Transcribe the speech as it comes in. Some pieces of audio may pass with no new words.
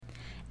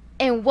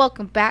and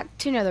welcome back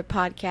to another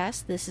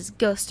podcast. This is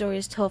Ghost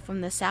Stories Told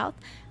from the South.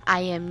 I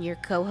am your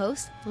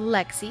co-host,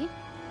 Lexi.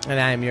 And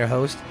I am your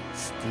host,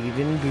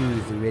 Stephen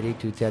Booth, ready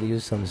to tell you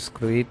some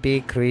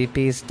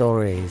creepy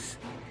stories.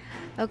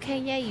 Okay,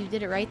 yeah, you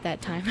did it right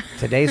that time.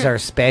 Today's our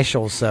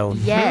special, so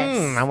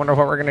yes. I wonder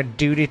what we're going to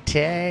do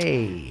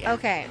today.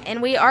 Okay,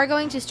 and we are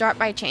going to start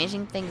by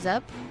changing things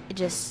up.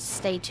 Just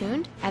stay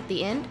tuned at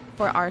the end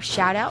for our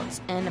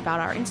shout-outs and about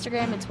our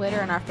Instagram and Twitter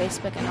and our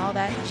Facebook and all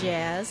that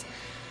jazz.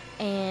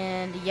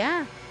 And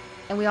yeah,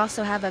 and we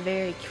also have a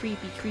very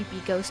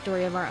creepy ghost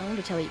story of our own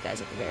to tell you guys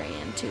at the very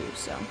end too,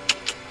 so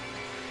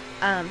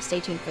stay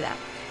tuned for that.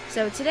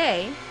 So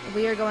today,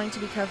 we are going to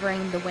be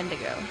covering the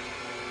Wendigo.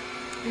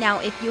 Now,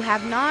 if you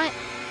have not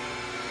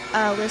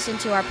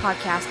listened to our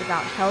podcast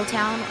about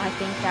Helltown, I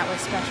think that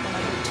was special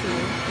number 2,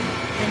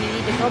 then you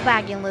need to go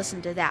back and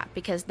listen to that,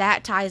 because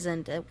that ties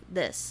into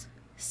this.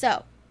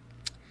 So,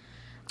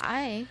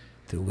 The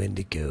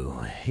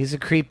Wendigo. He's a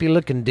creepy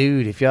looking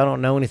dude. If y'all don't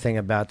know anything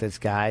about this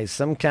guy, he's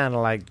some kind of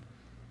like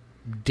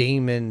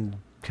demon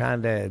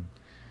kind of...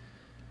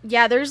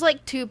 Yeah, there's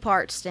like 2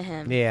 parts to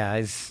him. Yeah,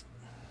 I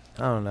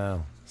don't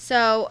know.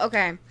 So,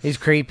 okay. He's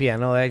creepy, I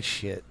know that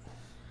shit.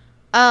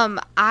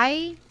 Let's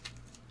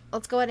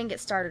go ahead and get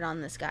started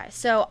on this guy.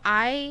 So,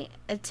 I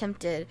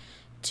attempted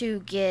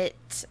to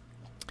get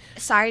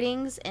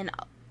sightings in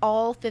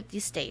all 50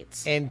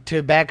 states. And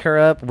to back her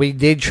up, we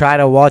did try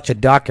to watch a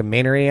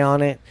documentary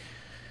on it.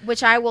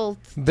 Which I will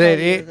tell but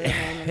you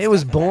it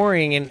was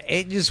boring, and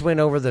it just went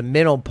over the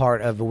middle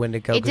part of the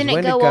Wendigo. It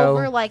didn't go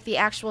over, like, the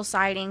actual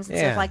sightings and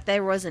stuff like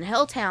there was in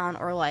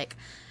Helltown, or, like,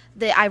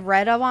 I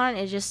read up on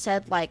it. It just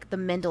said, like, the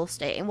mental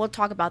state, and we'll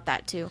talk about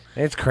that, too.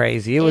 It's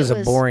crazy. It was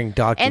a boring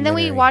documentary. And then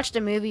we watched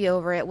a movie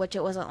over it, which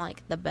it wasn't,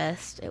 like, the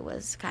best. It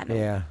was kind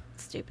of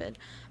stupid.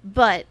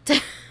 But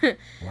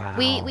wow.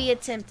 we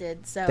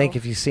attempted, so... I think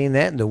if you seen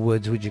that in the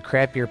woods, would you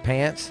crap your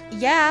pants?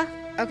 Yeah.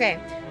 Okay,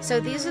 so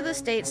these are the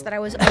states that I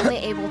was only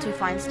able to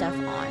find stuff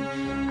on.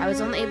 I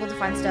was only able to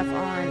find stuff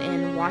on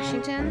in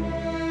Washington,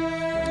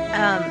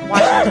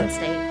 Washington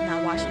State,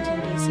 not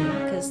Washington, D.C.,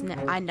 because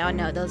I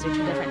know those are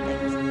 2 different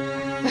things.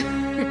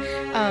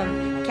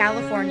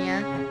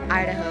 California,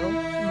 Idaho,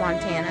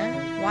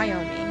 Montana,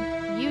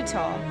 Wyoming,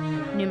 Utah,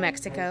 New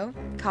Mexico,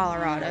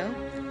 Colorado,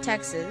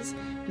 Texas,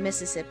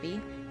 Mississippi,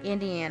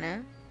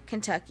 Indiana,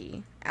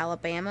 Kentucky,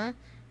 Alabama,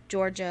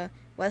 Georgia,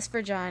 West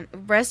Virginia.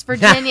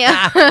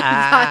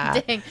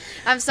 Dang.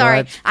 I'm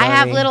sorry. I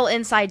have little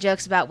inside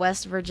jokes about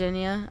West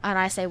Virginia, and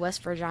I say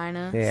West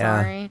Virginia.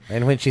 Yeah. Sorry.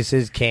 And when she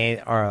says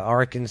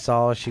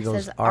Arkansas, she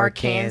goes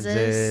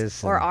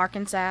Arkansas or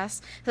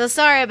Arkansas. So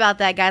sorry about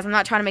that, guys. I'm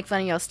not trying to make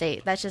fun of your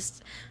state. That's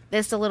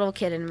the little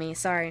kid in me.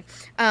 Sorry.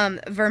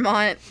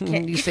 Vermont.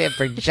 You said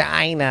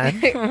vagina.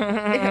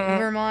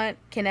 Vermont,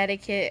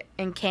 Connecticut,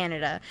 and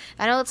Canada.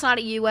 I know it's not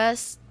a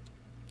U.S.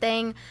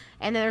 thing,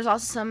 and then there's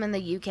also some in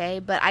the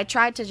UK, but I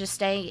tried to just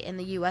stay in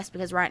the US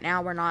because right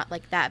now we're not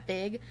like that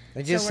big.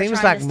 It just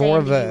seems like more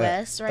of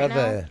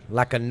a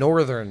like a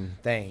northern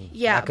thing.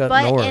 Yeah, like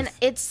but and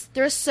it's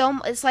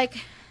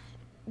like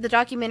the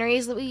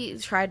documentaries that we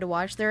tried to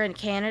watch, they're in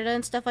Canada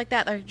and stuff like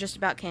that. They're just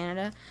about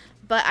Canada.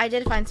 But I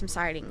did find some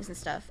sightings and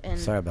stuff. And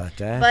sorry about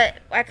that. But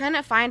I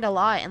couldn't find a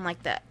lot in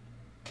like that.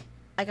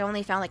 Like I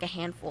only found like a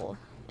handful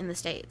in the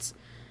States.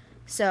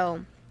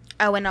 So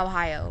in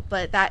Ohio,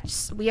 but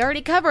we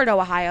already covered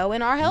Ohio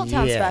in our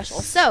Helltown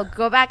special, so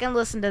go back and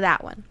listen to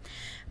that one.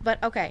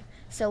 But okay,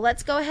 so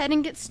let's go ahead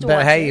and get started.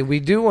 But hey, we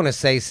do want to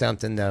say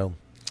something though.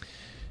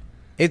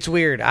 It's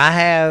weird. I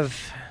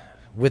have,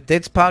 with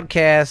this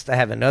podcast, I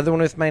have another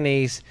one with my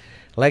niece.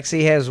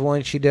 Lexi has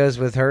one she does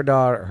with her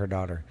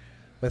daughter,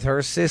 with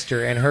her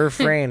sister and her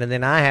friend, and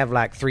then I have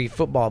like 3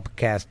 football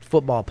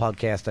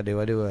podcasts I do.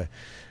 I do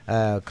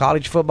a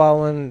college football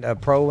one, a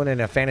pro one,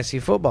 and a fantasy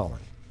football one.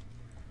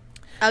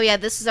 Oh, yeah,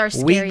 this is our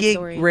scary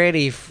story.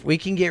 We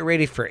can get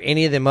ready for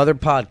any of them other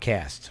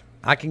podcasts.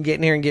 I can get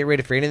in here and get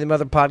ready for any of them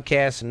other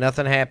podcasts, and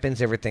nothing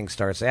happens. Everything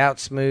starts out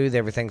smooth.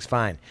 Everything's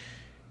fine.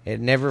 It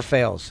never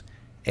fails.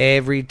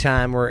 Every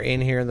time we're in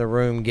here in the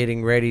room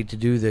getting ready to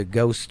do the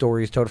Ghost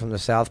Stories Told from the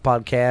South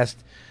podcast,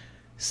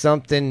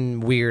 something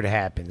weird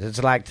happens.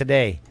 It's like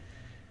today.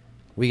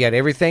 We got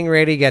everything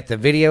ready, got the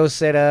video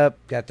set up,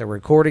 got the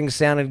recording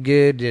sounded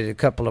good, did a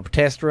couple of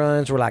test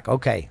runs. We're like,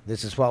 okay,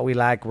 this is what we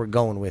like. We're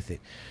going with it.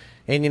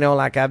 And,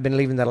 like I've been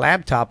leaving the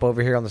laptop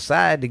over here on the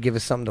side to give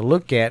us something to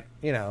look at,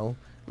 while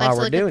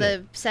we're doing it. Look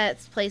at the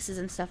sets, places,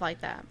 and stuff like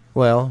that.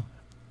 Well,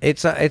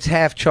 it's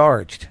half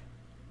charged.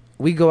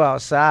 We go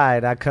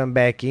outside. I come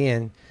back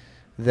in.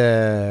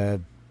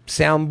 The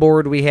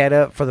soundboard we had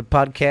up for the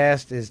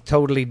podcast is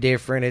totally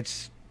different.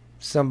 It's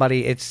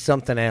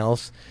something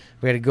else.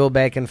 We had to go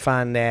back and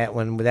find that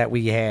one that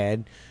we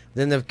had.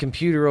 Then the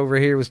computer over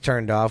here was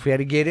turned off. We had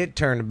to get it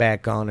turned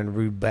back on and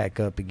root back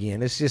up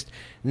again. It's just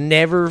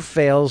never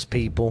fails,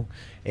 people.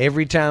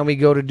 Every time we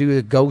go to do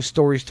the Ghost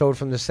Stories Told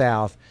from the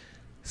South,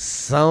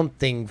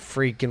 something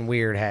freaking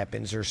weird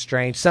happens or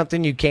strange.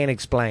 Something you can't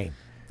explain.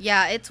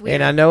 Yeah, it's weird.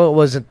 And I know it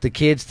wasn't the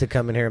kids to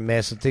come in here and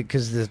mess with it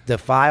because the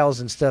files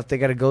and stuff they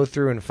got to go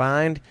through and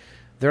find,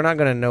 they're not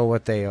going to know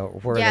what they are,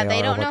 where they are. Yeah,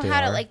 they don't know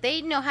how to, are. like,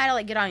 they know how to,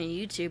 like, get on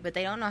YouTube, but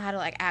they don't know how to,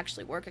 like,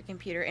 actually work a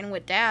computer. And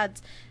with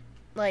Dad's,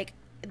 like,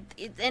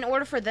 in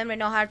order for them to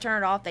know how to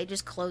turn it off, they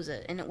just close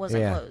it, and it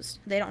wasn't closed.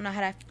 They don't know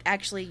how to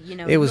actually,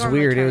 It was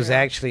weird. It was on.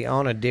 actually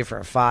on a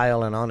different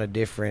file and on a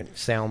different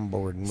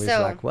soundboard, and we was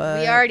like,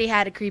 what? We already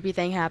had a creepy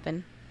thing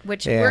happen,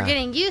 which we're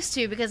getting used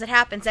to because it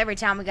happens every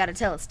time we got to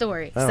tell a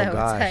story. Oh, so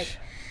gosh.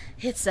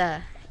 it's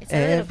a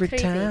every little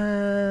creepy.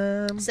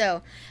 time.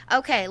 So,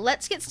 okay,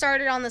 let's get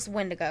started on this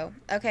Wendigo.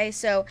 Okay,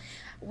 so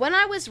when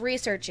I was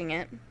researching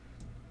it,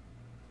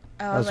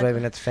 I was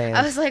waving at the fans.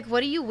 I was like,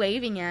 what are you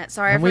waving at?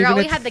 Sorry, I'm I forgot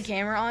we waving had the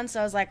camera on, so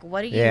I was like,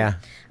 what are you? Yeah.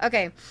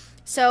 Okay,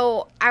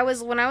 so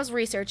when I was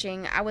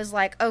researching, I was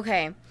like,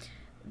 okay,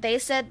 they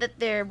said that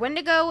their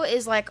Wendigo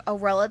is like a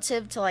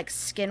relative to like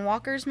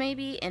skinwalkers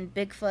maybe, and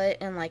Bigfoot,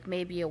 and like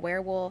maybe a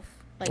werewolf.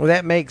 Like, Well,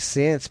 that makes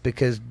sense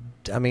because,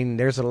 I mean,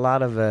 there's a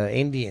lot of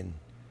Indian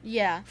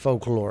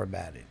folklore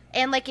about it.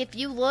 And like if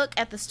you look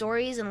at the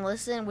stories and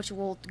listen, which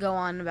we'll go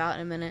on about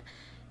in a minute,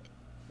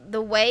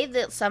 the way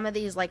that some of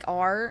these like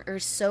are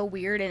so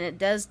weird, and it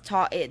does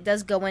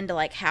go into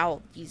like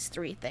how these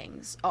three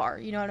things are.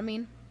 You know what I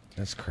mean?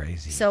 That's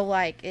crazy. So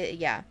like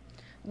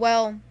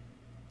well,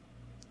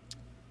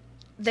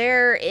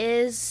 there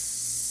is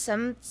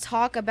some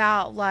talk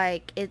about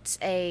like it's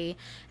a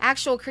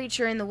actual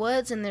creature in the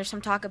woods, and there's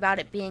some talk about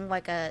it being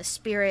like a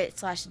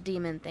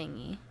spirit/demon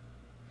thingy.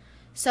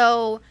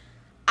 So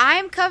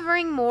I'm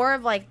covering more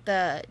of like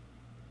the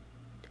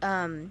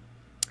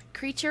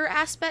creature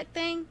aspect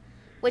thing,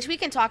 which we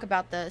can talk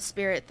about the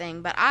spirit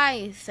thing, but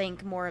I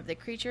think more of the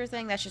creature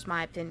thing. That's just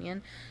my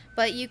opinion.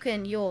 But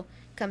you'll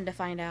come to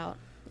find out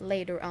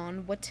later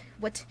on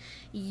what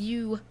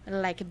you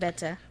like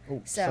better.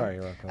 Oh, so, sorry,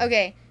 Rocco.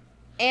 Okay.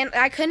 And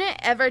I couldn't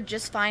ever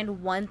just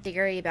find one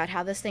theory about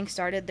how this thing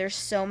started. There's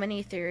so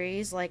many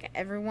theories. Like,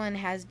 everyone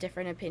has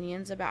different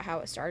opinions about how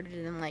it started,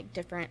 and like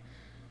different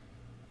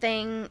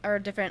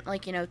different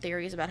like,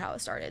 theories about how it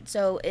started.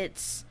 So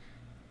it's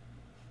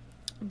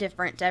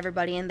different to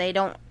everybody, and they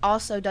don't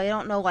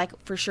know like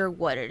for sure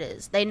what it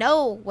is. They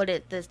know what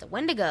it is, the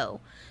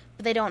Wendigo,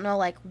 but they don't know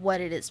like what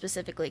it is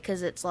specifically,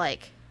 because it's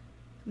like,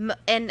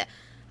 and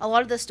a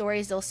lot of the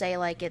stories they'll say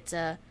like it's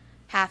a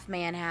half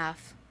man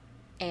half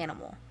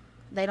animal.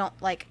 They don't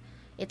like,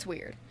 it's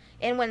weird.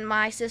 And when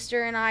my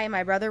sister and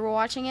my brother were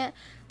watching it,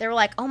 they were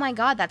like, oh my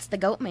god, that's the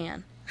goat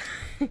man.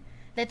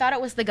 They thought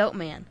it was the goat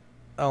man.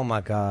 Oh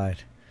my god.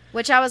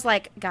 Which I was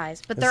like,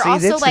 guys, but they're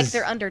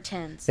they're under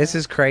 10. So. This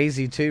is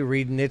crazy, too,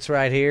 reading it's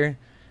right here.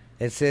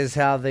 It says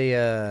how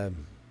the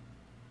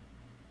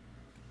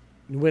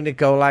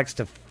Wendigo likes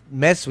to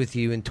mess with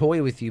you and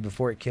toy with you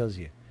before it kills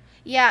you.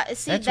 Yeah,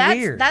 see, that's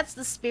weird. That's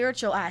the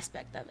spiritual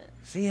aspect of it.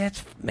 See,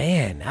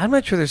 man, I'd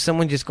much rather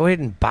someone just go ahead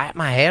and bite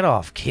my head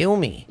off, kill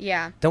me.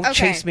 Yeah. Don't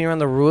chase me around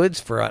the woods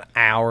for an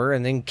hour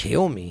and then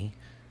kill me.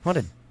 What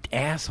an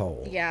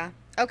asshole. Yeah.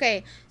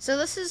 Okay, so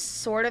this is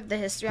sort of the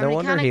history. No I'm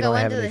going to kind of go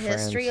into the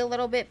friends. history a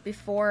little bit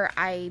before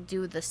I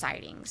do the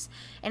sightings.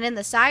 And in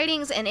the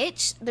sightings, and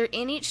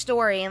in each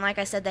story, and like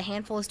I said, the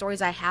handful of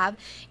stories I have,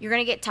 you're going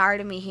to get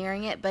tired of me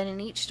hearing it, but in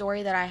each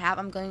story that I have,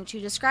 I'm going to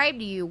describe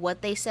to you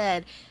what they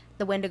said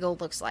the Wendigo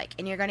looks like.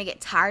 And you're going to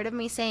get tired of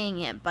me saying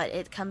it, but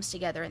it comes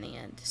together in the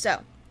end.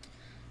 So,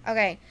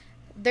 okay,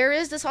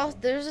 there's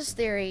this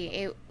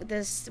theory.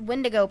 This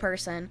Wendigo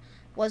person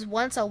was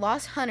once a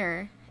lost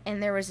hunter,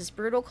 and there was this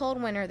brutal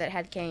cold winter that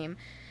had came,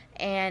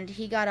 and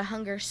he got a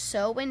hunger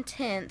so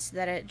intense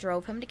that it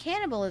drove him to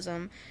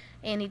cannibalism,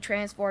 and he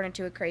transformed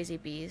into a crazy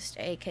beast,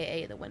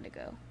 aka the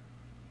Wendigo.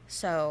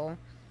 So,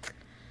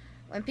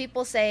 when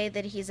people say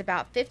that he's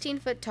about 15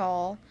 foot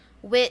tall,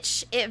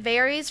 which it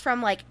varies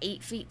from like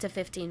 8 feet to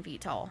 15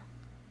 feet tall.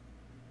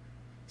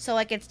 So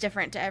like it's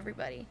different to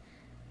everybody.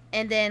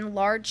 And then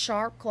large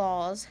sharp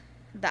claws,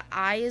 the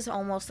eyes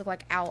almost look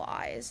like owl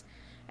eyes,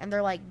 and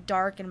they're like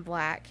dark and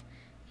black.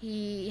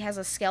 He has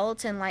a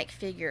skeleton-like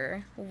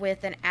figure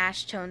with an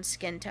ash-tone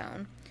skin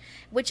tone,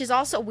 which is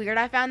also weird.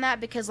 I found that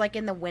because, like,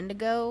 in the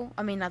Wendigo,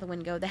 the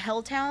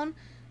Helltown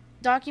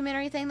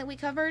documentary thing that we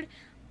covered,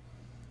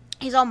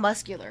 he's all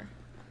muscular.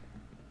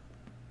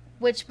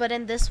 But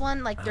in this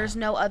one, like, there's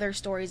no other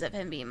stories of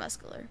him being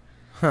muscular.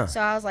 Huh.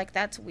 So I was like,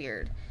 that's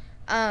weird.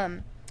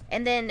 And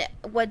then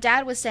what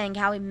Dad was saying,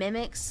 how he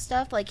mimics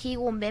stuff, like, he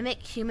will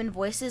mimic human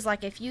voices.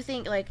 Like, if you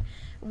think, like,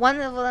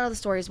 one of the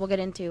stories we'll get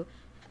into,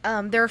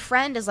 their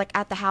friend is like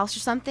at the house or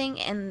something,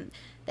 and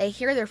they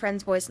hear their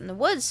friend's voice in the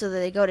woods, so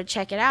they go to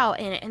check it out,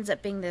 and it ends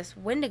up being this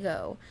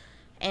Wendigo,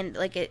 and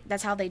like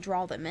that's how they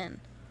draw them in.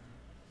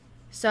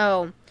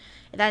 So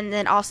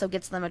then also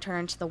gets them to turn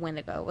into the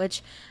Wendigo,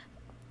 which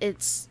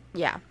it's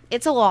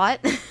a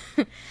lot.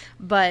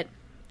 But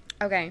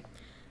okay.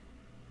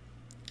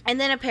 And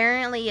then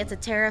apparently it's a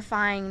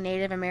terrifying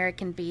Native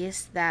American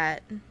beast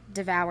that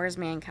devours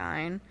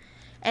mankind.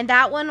 And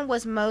that one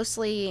was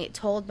mostly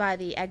told by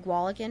the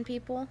Egwalligan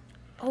people.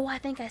 Oh, I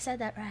think I said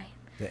that right.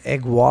 The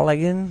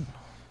Egwalligan?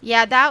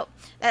 Yeah, that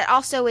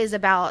also is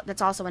about.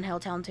 That's also in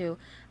Helltown too.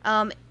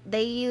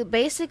 They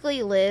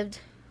basically lived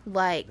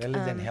like They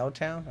lived in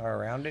Helltown or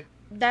around it?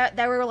 that.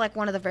 They were like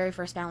one of the very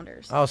first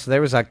founders. Oh, so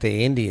there was like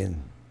the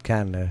Indian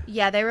kind of.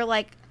 Yeah, they were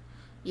like,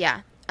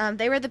 yeah.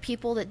 They were the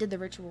people that did the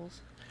rituals.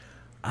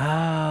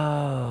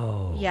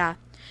 Oh. Yeah.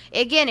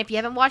 Again, if you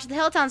haven't watched the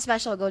Helltown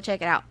special, go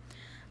check it out.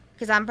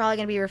 Because I'm probably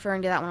going to be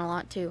referring to that one a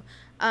lot too.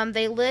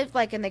 They lived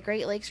like in the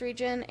Great Lakes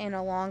region and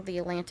along the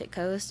Atlantic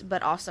coast,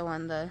 but also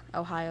on the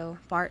Ohio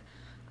part.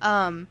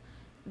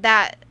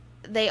 That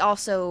they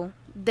also,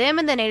 them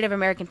and the Native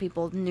American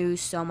people knew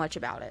so much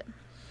about it.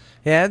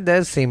 Yeah, it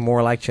does seem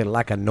more like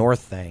a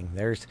north thing.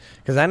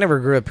 Because I never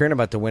grew up hearing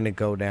about the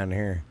Wendigo down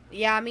here.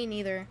 Yeah, me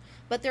neither.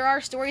 But there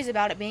are stories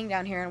about it being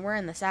down here, and we're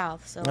in the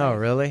South. So. Oh,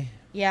 really?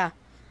 Yeah.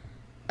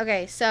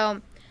 Okay,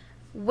 so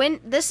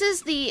this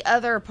is the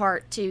other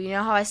part too. You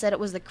know how I said it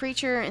was the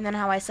creature, and then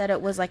how I said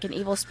it was like an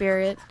evil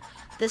spirit.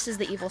 This is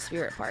the evil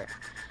spirit part.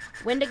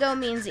 Wendigo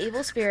means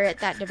evil spirit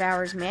that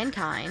devours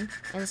mankind,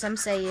 and some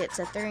say it's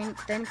a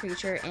thin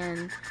creature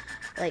in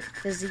like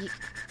physique,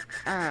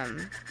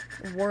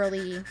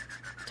 whirly,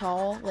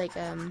 tall, like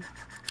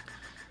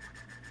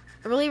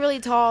really really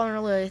tall and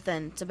really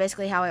thin. So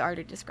basically, how I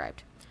already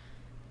described.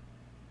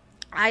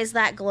 Eyes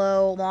that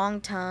glow, long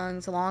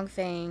tongues, long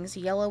fangs,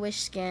 yellowish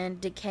skin,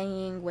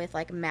 decaying with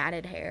like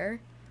matted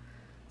hair.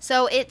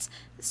 So it's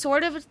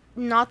sort of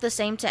not the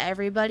same to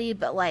everybody,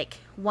 but like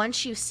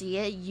once you see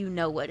it, you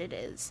know what it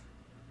is.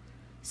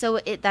 So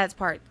that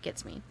part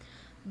gets me.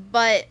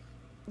 But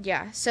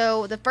yeah,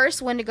 so the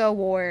first Wendigo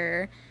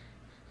warrior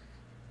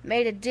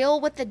made a deal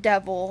with the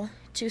devil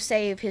to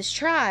save his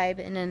tribe,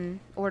 and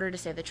in order to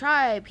save the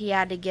tribe, he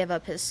had to give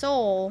up his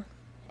soul,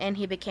 and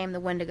he became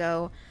the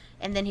Wendigo.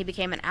 And then he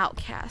became an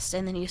outcast,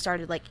 and then he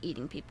started, like,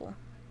 eating people.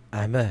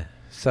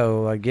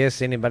 So I guess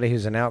anybody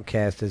who's an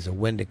outcast is a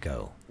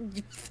Wendigo.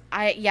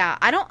 I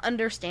don't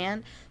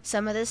understand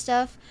some of this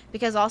stuff,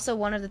 because also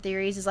one of the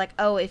theories is, like,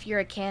 oh, if you're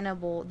a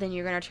cannibal, then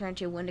you're going to turn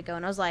into a Wendigo.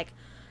 And I was like,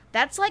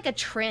 that's, like, a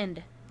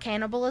trend,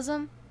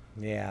 cannibalism.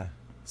 Yeah.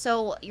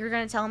 So you're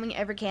going to tell me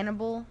every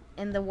cannibal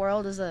in the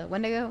world is a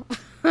Wendigo?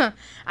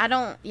 I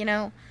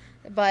don't,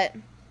 but...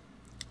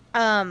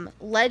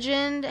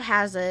 legend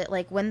has it,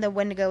 like, when the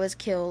Wendigo is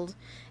killed,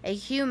 a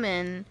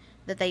human,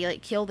 that they,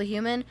 like, kill the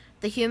human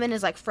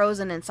is, like,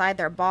 frozen inside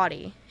their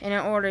body. And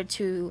in order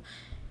to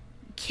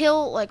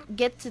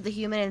get to the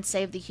human and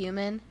save the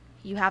human,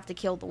 you have to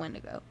kill the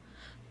Wendigo.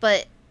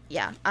 But,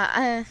 yeah,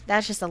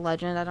 that's just a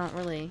legend. I don't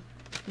really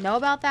know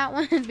about that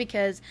one,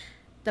 because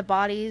the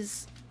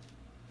bodies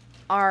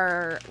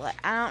are,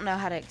 I don't know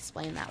how to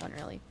explain that one,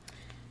 really.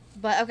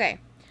 But, okay.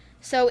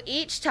 So,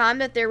 each time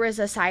that there was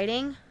a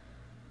sighting...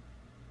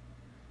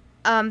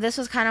 this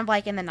was kind of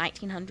like in the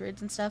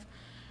 1900s and stuff.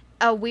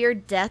 A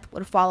weird death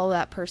would follow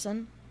that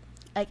person.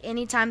 Like,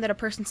 any time that a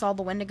person saw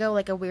the Wendigo,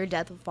 like, a weird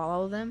death would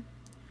follow them.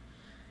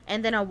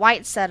 And then a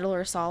white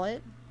settler saw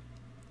it.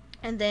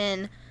 And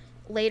then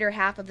later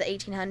half of the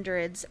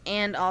 1800s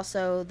and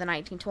also the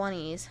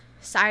 1920s,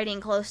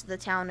 sighting close to the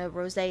town of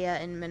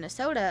Rosea in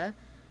Minnesota,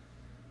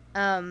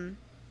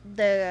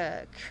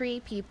 the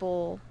Cree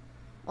people,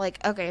 like,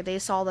 okay, they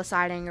saw the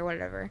sighting or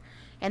whatever,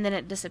 and then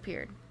it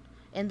disappeared.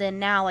 And then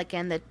now, like,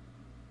 in the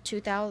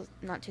 2000s,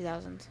 not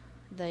 2000s,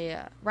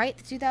 right?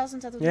 The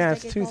 2000s? That's what Yeah,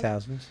 this it's decade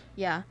called? 2000s.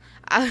 Yeah.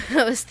 I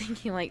was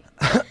thinking, like...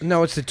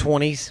 No, it's the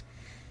 20s.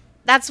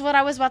 That's what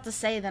I was about to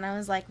say. Then I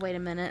was like, wait a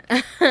minute.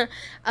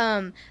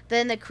 Then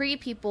the Cree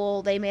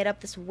people, they made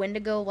up this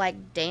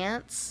Wendigo-like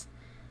dance.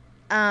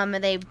 And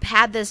they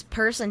had this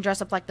person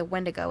dress up like the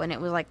Wendigo, and it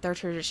was, like, their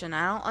tradition.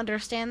 I don't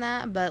understand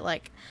that, but,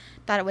 like,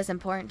 thought it was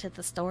important to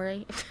the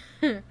story.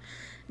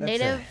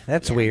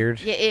 That's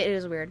weird. Yeah, it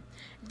is weird.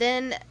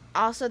 Then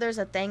also there's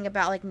a thing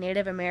about, like,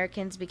 Native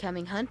Americans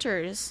becoming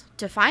hunters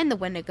to find the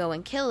Wendigo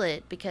and kill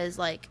it because,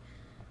 like,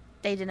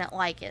 they didn't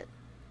like it.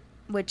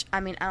 Which, I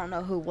mean, I don't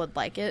know who would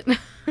like it.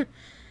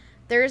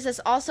 There's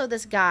this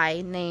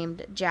guy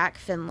named Jack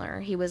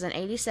Findler. He was an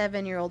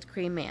 87-year-old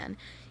Cree man.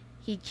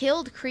 He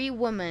killed Cree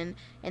women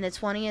in the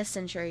 20th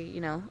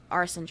century,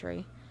 our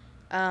century.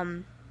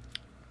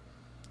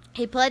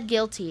 He pled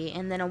guilty,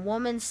 and then a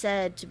woman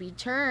said to be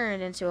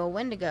turned into a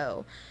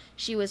Wendigo.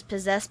 She was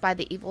possessed by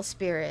the evil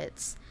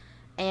spirits,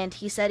 and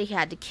he said he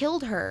had to kill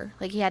her.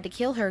 Like, he had to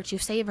kill her to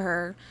save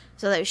her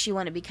so that she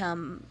wouldn't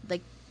become,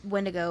 like,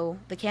 Wendigo,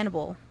 the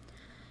cannibal.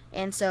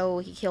 And so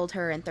he killed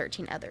her and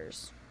 13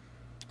 others.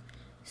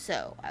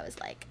 So I was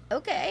like,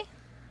 okay.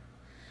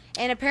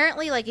 And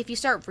apparently, like, if you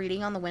start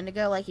reading on the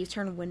Wendigo, like, you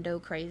turn window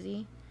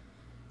crazy.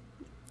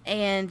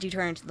 And you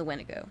turn into the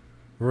Wendigo.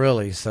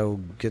 Really? So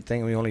good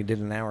thing we only did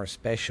an hour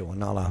special and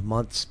not a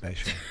month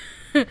special.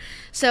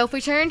 So if we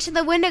turn into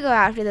the Wendigo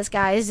after this,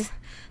 guys,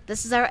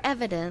 this is our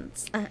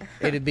evidence.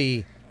 It'd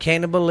be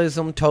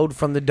cannibalism told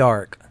from the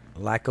dark,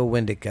 like a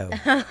Wendigo.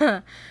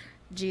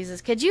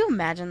 Jesus, could you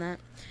imagine that?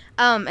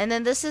 And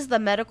then this is the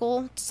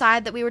medical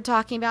side that we were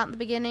talking about in the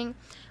beginning.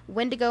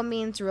 Wendigo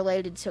means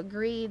related to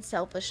greed,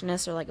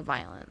 selfishness, or, like,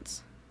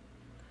 violence.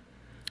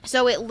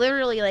 So it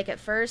literally, like,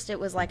 at first it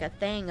was, like, a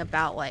thing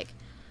about, like,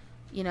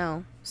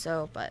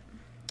 but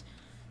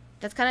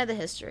that's kind of the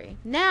history.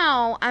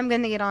 Now, I'm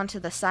going to get on to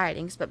the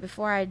sightings, but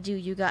before I do,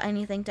 you got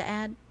anything to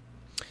add?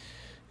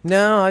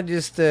 No, I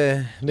just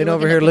been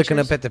over here looking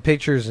up at the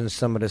pictures and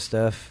some of the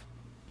stuff.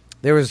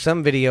 There was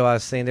some video I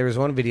was seeing. There was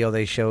one video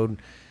they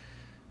showed.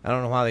 I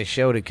don't know why they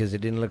showed it because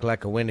it didn't look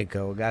like a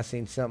Wendigo. A guy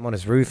seen something on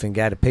his roof and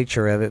got a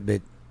picture of it,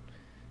 but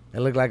it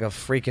looked like a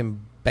freaking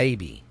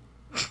baby.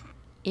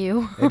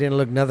 Ew. It didn't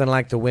look nothing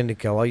like the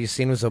Wendigo. All you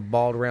seen was a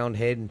bald, round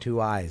head and 2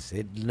 eyes.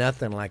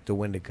 Nothing like the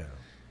Wendigo.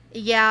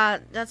 Yeah,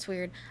 that's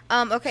weird.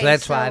 Okay, so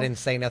that's why I didn't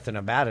say nothing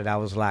about it. I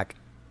was like,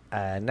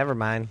 never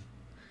mind.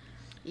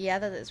 Yeah,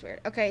 that is weird.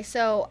 Okay,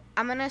 so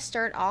I'm going to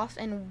start off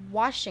in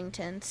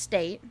Washington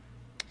State.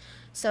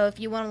 So if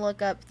you want to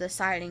look up the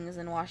sightings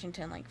in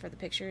Washington, like for the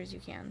pictures, you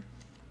can.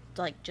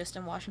 Like just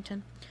in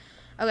Washington.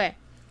 Okay,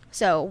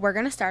 so we're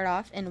going to start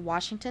off in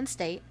Washington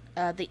State,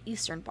 the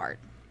eastern part.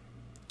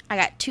 I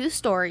got 2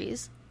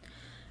 stories.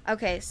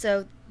 Okay,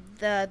 so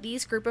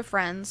these group of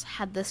friends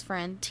had this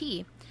friend,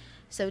 T.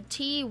 So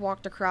T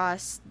walked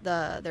across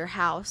their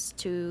house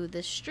to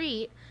this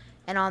street,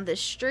 and on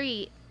this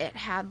street, it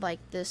had like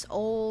this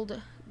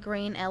old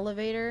grain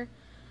elevator,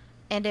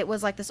 and it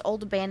was like this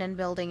old abandoned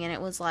building, and it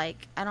was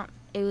like,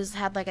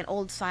 had like an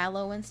old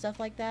silo and stuff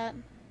like that.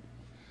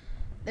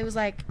 It was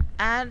like,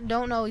 I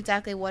don't know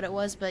exactly what it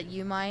was, but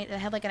it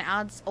had like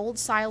an old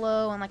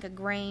silo and like a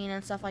grain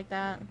and stuff like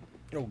that.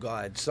 Oh,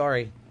 God,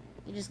 sorry.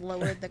 You just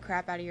lowered the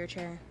crap out of your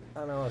chair.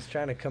 I know, I was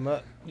trying to come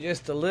up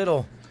just a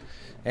little,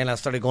 and I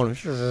started going.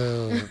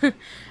 So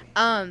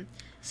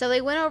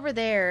they went over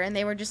there, and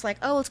they were just like,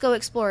 oh, let's go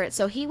explore it.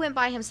 So he went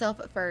by himself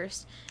at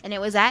first, and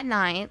it was at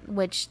night,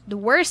 which the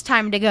worst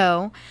time to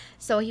go.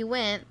 So he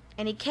went,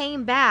 and he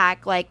came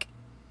back like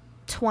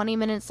 20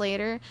 minutes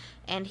later,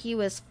 and he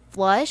was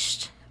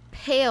flushed,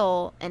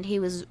 pale, and he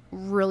was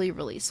really,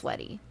 really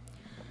sweaty.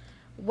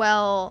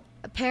 Well,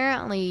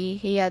 apparently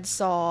he had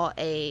saw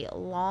a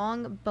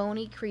long,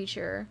 bony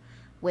creature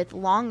with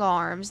long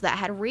arms that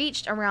had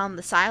reached around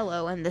the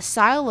silo, and the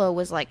silo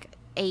was like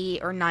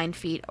 8 or 9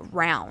 feet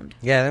round.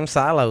 Yeah, them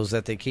silos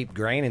that they keep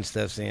grain and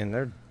stuff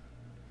in,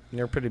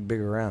 they're pretty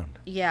big around.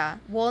 Yeah.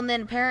 Well, and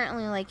then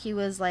apparently, like, he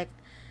was like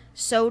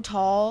so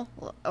tall.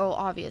 Oh,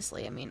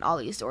 obviously, I mean, all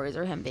these stories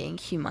are him being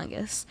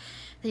humongous.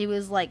 He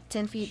was like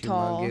 10 feet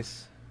tall.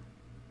 Humongous.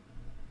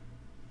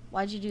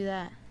 Why'd you do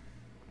that?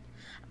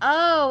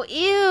 Oh,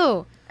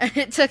 ew!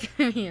 It took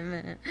me a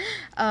minute.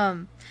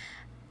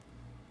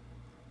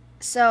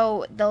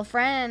 So the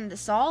friend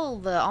saw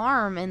the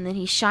arm, and then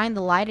he shined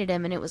the light at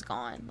him, and it was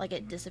gone. Like,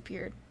 it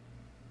disappeared.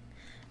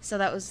 So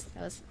that was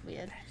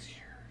weird. That's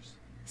yours.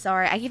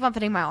 Sorry, I keep on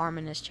putting my arm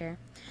in his chair.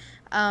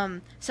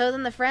 So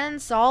then the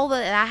friend saw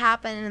that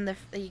happened, and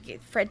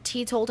Fred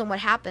T told him what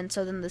happened.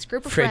 So then this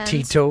group of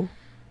friends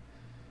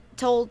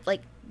told,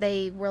 like,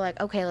 they were like,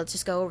 okay, let's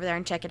just go over there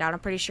and check it out. I'm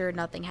pretty sure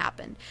nothing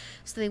happened.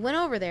 So they went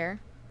over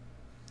there,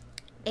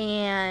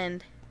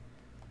 and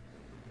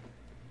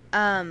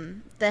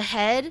the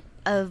head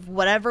of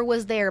whatever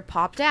was there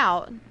popped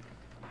out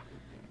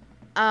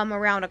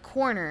around a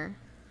corner,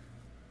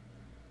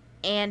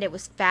 and it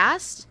was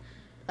fast.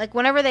 Like,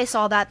 whenever they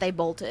saw that, they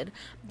bolted.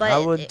 But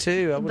I would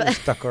too. I would have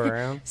stuck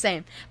around.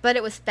 Same. But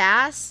it was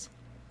fast.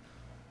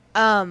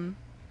 They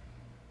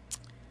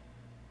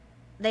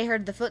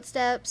heard the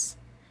footsteps.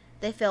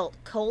 They felt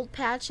cold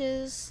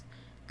patches,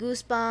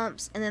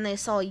 goosebumps, and then they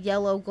saw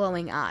yellow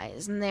glowing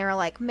eyes. And they were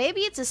like,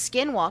 maybe it's a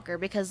skinwalker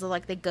because of,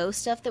 like, the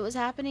ghost stuff that was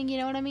happening, you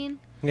know what I mean?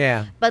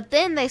 Yeah. But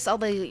then they saw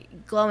the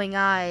glowing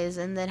eyes,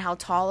 and then how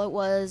tall it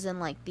was, and,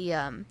 like,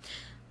 the,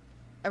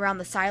 around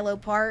the silo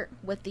part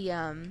with the,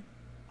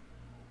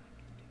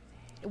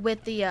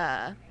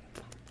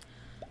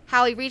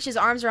 how he reached his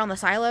arms around the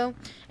silo,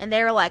 and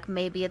they were like,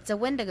 maybe it's a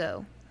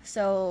Wendigo.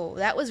 So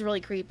that was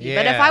really creepy. Yeah.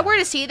 But if I were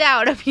to see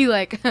that, I'd be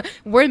like,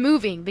 we're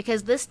moving,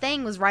 because this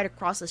thing was right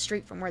across the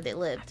street from where they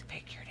lived. I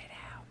figured it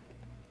out.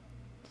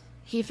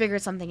 He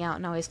figured something out,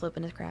 and now he's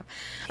flipping his crap.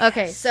 Yes.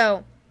 Okay,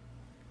 so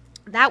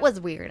that was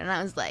weird, and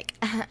I was like,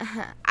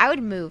 I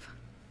would move.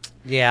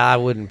 Yeah, I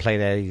wouldn't play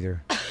that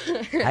either.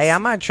 Hey, I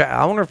might try.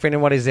 I wonder if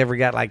anybody's ever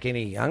got, like,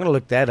 any. I'm going to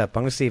look that up.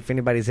 I'm going to see if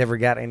anybody's ever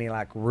got any,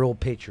 like, real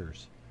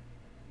pictures.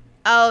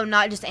 Oh,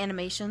 not just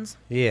animations?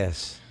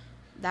 Yes.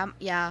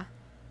 Yeah.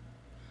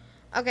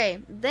 Okay,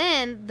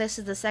 then this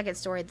is the second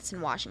story that's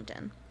in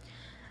Washington.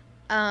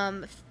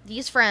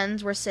 These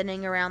friends were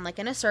sitting around, like,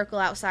 in a circle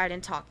outside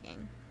and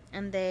talking.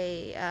 And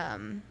they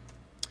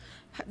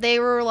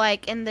were,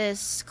 like, in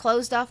this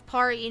closed-off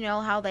part, you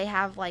know, how they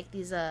have, like,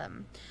 these, I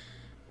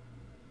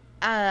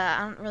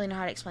don't really know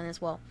how to explain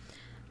this well.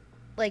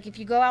 Like, if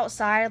you go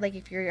outside, like,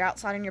 if you're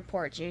outside on your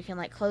porch, you can,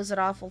 like, close it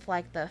off with,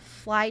 like, the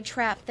fly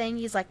trap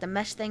thingies, like, the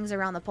mesh things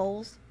around the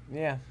poles.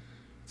 Yeah.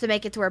 To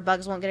make it to where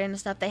bugs won't get in and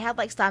stuff. They had,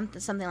 like,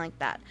 something like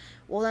that.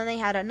 Well, then they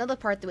had another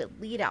part that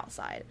would lead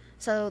outside.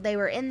 So they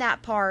were in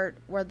that part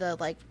where the,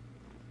 like,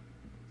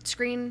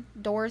 screen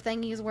door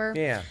thingies were.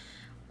 Yeah.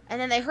 And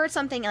then they heard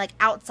something, like,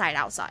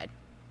 outside.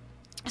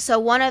 So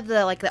one of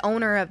the, like, the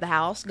owner of the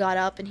house got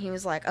up, and he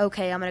was like,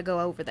 okay, I'm going to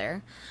go over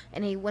there.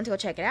 And he went to go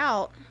check it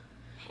out.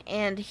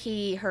 and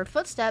he heard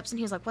footsteps, and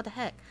he was like, what the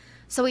heck?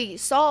 So he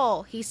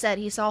said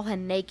he saw a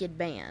naked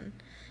man,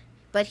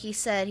 but he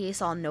said he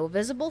saw no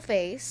visible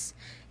face,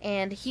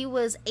 and he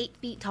was 8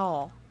 feet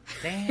tall.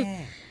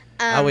 Dang.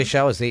 I wish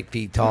I was 8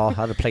 feet tall.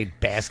 I'd have played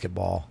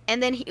basketball.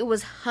 And then he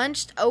was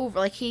hunched over.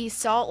 Like, he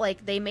saw,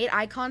 like, they made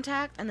eye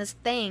contact, and this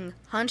thing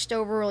hunched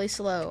over really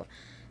slow,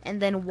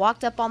 and then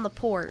walked up on the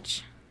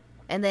porch.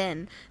 And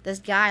then this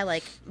guy,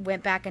 like,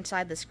 went back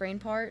inside the screen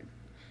part,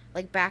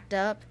 like, backed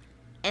up,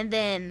 and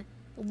then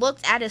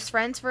looked at his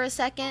friends for a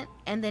second,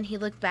 and then he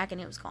looked back, and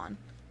it was gone.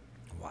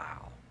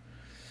 Wow.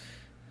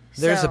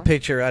 There's a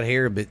picture right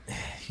here, but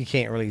you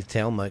can't really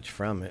tell much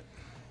from it.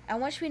 I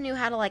wish we knew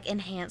how to, like,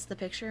 enhance the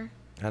picture.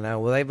 I know.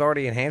 Well, they've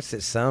already enhanced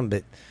it some,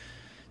 but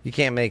you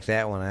can't make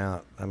that one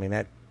out. I mean,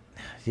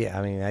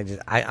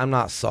 I'm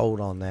not sold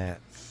on that.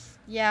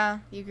 Yeah,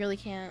 you really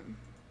can't.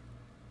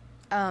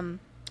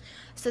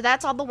 So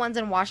that's all the ones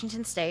in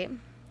Washington State.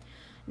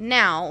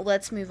 Now,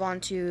 let's move on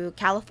to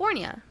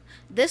California.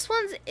 This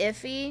one's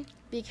iffy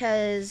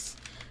because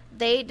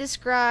they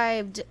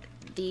described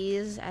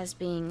these as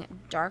being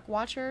dark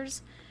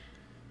watchers,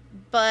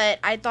 but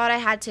I thought I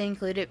had to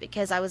include it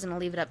because I was going to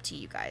leave it up to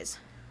you guys.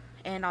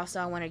 And also,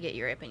 I want to get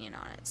your opinion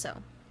on it. So,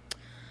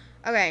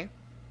 okay.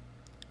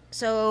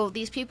 So,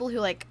 these people who,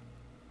 like,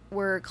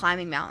 were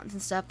climbing mountains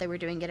and stuff, they were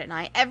doing it at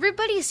night.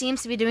 Everybody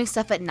seems to be doing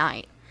stuff at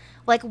night.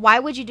 Like, why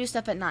would you do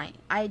stuff at night?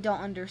 I don't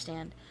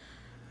understand.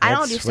 I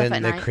don't do stuff at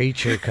night. That's when the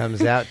creature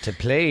comes out to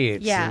play,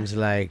 it seems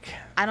like.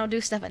 I don't do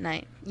stuff at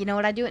night. You know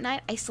what I do at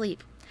night? I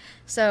sleep.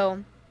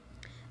 So,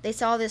 they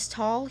saw this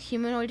tall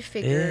humanoid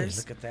figures.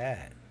 Ew, look at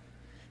that.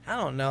 I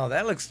don't know.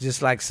 That looks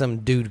just like some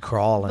dude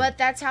crawling. But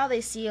that's how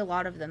they see a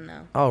lot of them,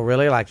 though. Oh,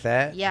 really? Like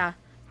that? Yeah.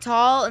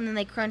 Tall, and then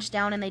they crunch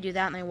down, and they do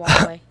that, and they walk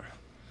away.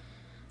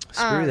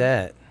 Screw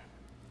that.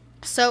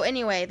 So,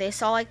 anyway, they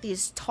saw, like,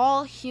 these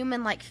tall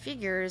human-like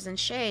figures and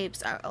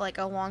shapes, like,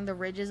 along the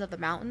ridges of the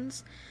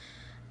mountains.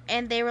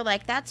 And they were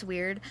like, that's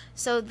weird.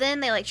 So then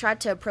they, like,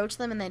 tried to approach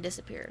them, and they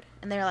disappeared.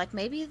 And they're like,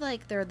 maybe,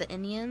 like, they're the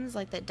Indians,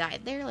 like, that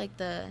died there, like,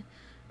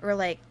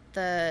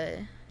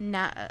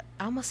 I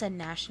almost said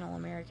National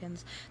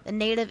Americans, the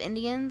Native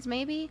Indians,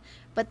 maybe.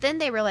 But then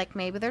they were like,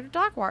 maybe they're the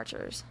Dark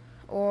Watchers,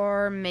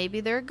 or maybe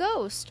they're a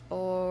ghost,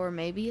 or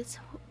maybe it's.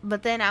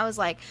 But then I was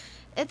like,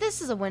 if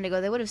this is a Wendigo,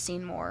 they would have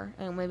seen more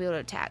and maybe would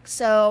have attacked.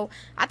 So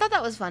I thought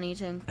that was funny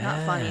too.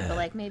 Not funny, but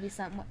like maybe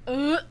something.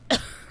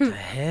 The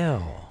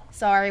hell.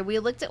 Sorry, we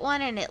looked at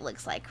one and it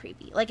looks like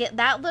creepy. Like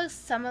that looks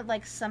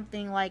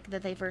something like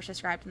that they first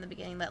described in the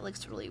beginning. That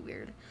looks really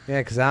weird.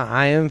 Yeah, because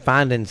I am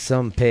finding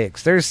some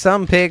pics. There's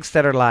some pics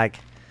that are like,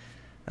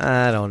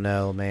 I don't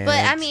know, man.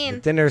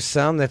 But then there's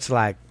some that's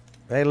like,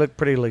 they look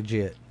pretty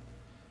legit.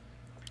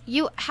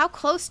 How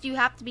close do you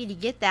have to be to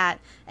get that?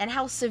 And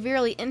how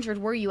severely injured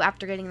were you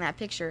after getting that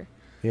picture?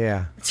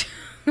 Yeah.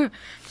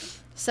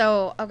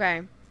 So,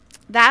 okay.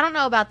 I don't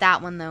know about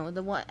that one though.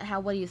 What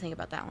do you think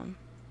about that one?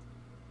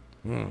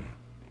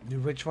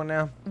 Which one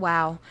now?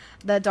 Wow.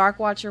 The Dark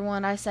Watcher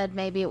one, I said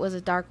maybe it was a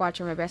Dark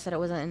Watcher. Maybe I said it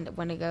wasn't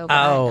Wendigo.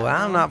 Oh,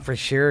 I'm not for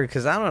sure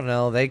because I don't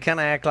know. They kind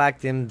of act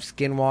like them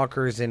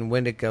skinwalkers and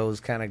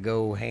Wendigos kind of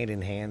go hand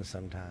in hand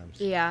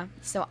sometimes. Yeah.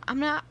 So I'm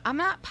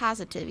not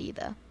positive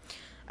either.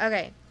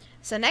 Okay.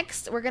 So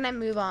next we're gonna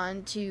move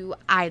on to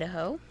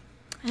Idaho.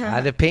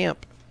 Idaho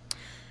pimp.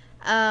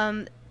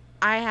 I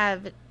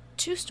have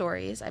 2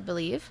 stories, I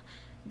believe.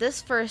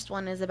 This first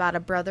one is about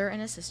a brother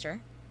and a sister.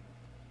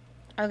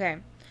 Okay,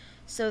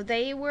 so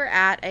they were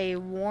at a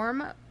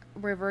warm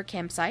river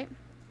campsite.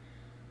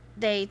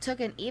 They took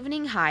an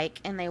evening hike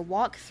and they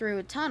walked through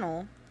a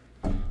tunnel.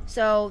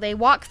 So they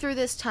walked through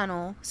this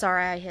tunnel.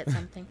 Sorry, I hit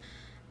something.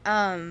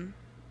 Hang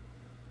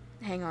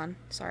on.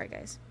 Sorry,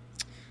 guys.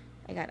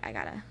 I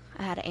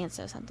had to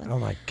answer something. Oh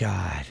my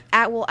God.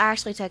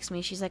 Ashley texted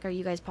me. She's like, "Are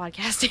you guys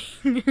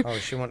podcasting?" Oh,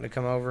 she wanted to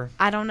come over?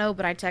 I don't know,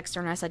 but I texted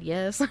her and I said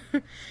yes.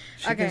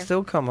 She can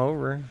still come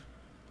over.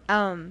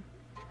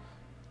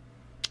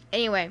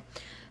 Anyway,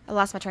 I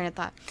lost my train of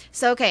thought.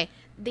 So, okay,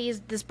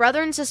 this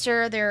brother and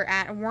sister, they're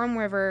at a warm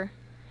river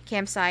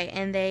campsite,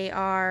 and they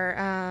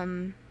are,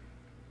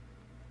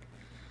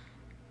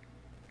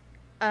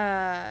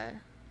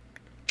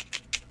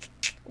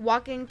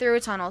 walking through a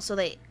tunnel. So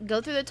they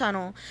go through the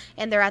tunnel,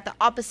 and they're at the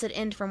opposite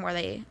end from where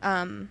they,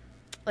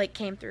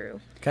 came through.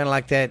 Kind of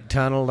like that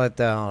tunnel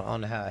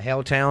on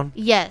Helltown?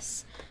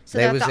 Yes. So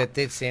they was at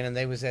this end, and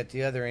they was at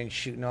the other end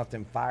shooting off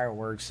them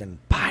fireworks and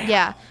pow.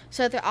 Yeah.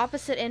 So at the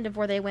opposite end of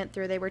where they went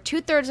through, they were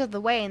 2/3 of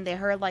the way, and they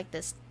heard like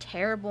this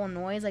terrible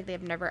noise like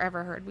they've never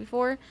ever heard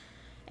before,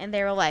 and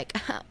they were like,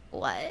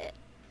 "What?"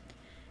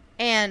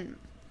 And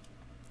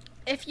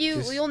if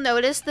you'll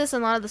notice this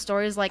in a lot of the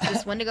stories, like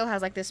this Wendigo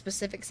has like this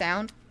specific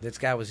sound. This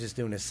guy was just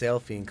doing a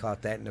selfie and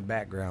caught that in the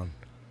background.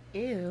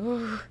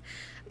 Ew.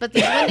 But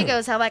these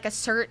Wendigos have like a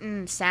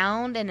certain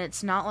sound, and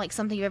it's not like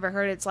something you've ever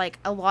heard. It's like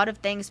a lot of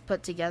things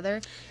put together,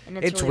 and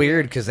it's really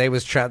weird because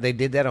they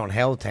did that on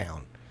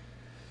Helltown,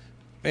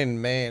 and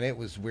man, it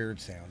was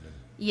weird sounding.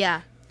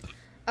 Yeah.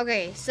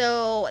 Okay,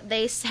 so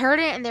they heard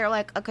it, and they were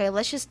like, "Okay,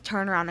 let's just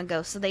turn around and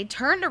go." So they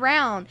turned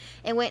around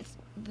and went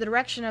the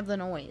direction of the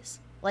noise,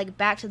 like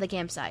back to the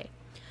campsite.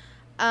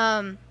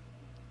 Then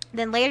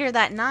later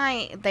that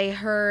night, they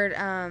heard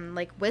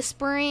like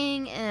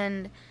whispering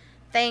and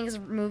things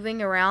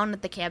moving around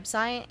at the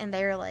campsite, and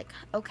they were like,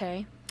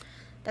 okay,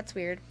 that's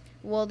weird.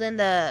 Well, then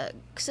the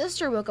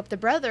sister woke up the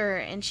brother,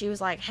 and she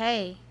was like,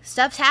 hey,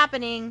 stuff's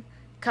happening.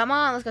 Come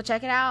on, let's go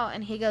check it out.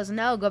 And he goes,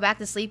 no, go back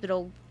to sleep.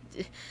 It'll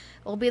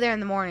be there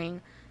in the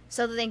morning.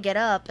 So then they get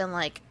up, and,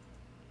 like,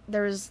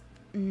 there's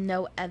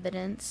no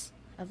evidence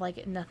of,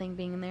 like, nothing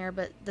being there.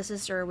 But the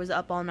sister was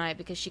up all night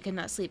because she could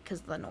not sleep because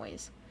of the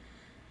noise.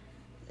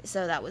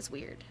 So that was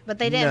weird. But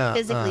they didn't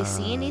physically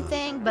see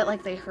anything, but,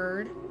 like, they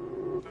heard.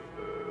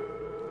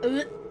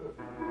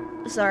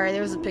 Sorry,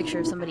 there was a picture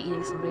of somebody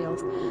eating somebody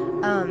else.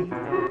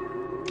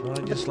 Well,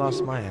 I just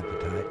lost my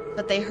appetite.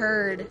 But they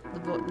heard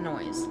the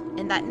noise.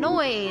 And that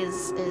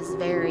noise is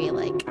very,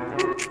 like,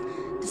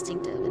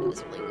 distinctive. And it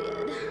was really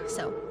weird.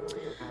 So,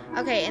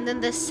 okay, and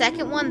then the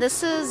second one,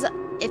 this is,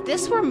 if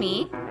this were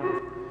me,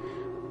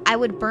 I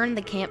would burn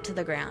the camp to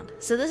the ground.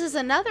 So this is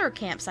another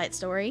campsite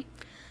story.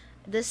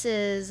 This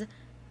is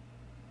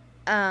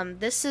a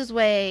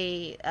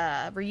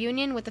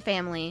reunion with the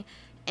family.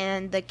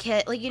 And the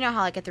kid, like, you know how,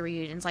 like, at the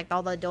reunions, like,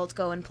 all the adults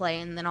go and play,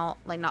 and then all,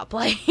 like, not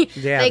play.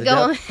 Yeah, they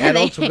go.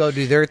 Adults will go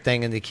do their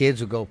thing, and the kids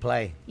will go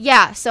play.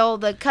 Yeah, so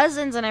the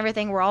cousins and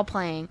everything were all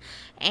playing,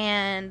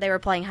 and they were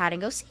playing hide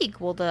and go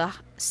seek. Well, the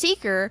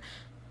seeker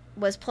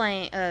was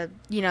playing,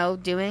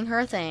 doing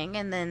her thing,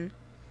 and then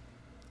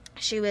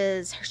she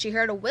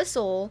heard a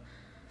whistle,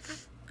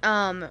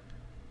 and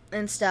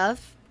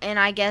stuff. And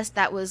I guess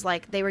that was,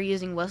 like, they were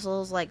using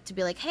whistles, like, to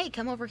be like, hey,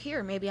 come over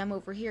here. Maybe I'm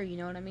over here, you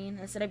know what I mean?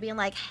 Instead of being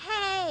like,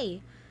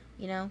 hey,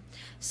 you know?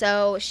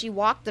 So she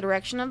walked the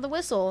direction of the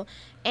whistle,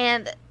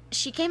 and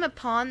she came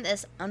upon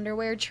this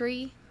underwear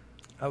tree.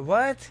 A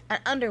what? An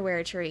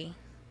underwear tree.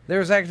 There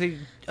was actually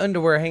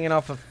underwear hanging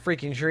off a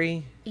freaking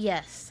tree?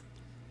 Yes.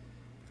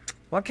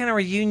 What kind of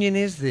reunion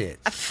is this?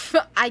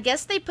 I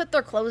guess they put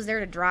their clothes there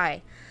to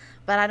dry,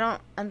 but I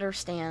don't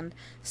understand.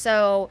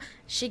 So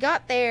she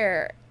got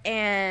there,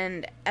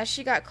 and as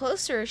she got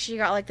closer, she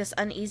got, like, this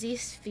uneasy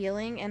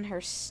feeling in her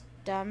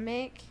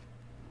stomach.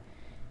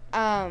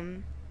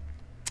 And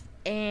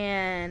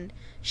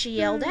she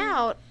yelled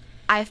out,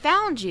 I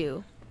found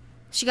you.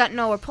 She got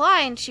no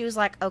reply, and she was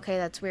like, okay,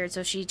 that's weird.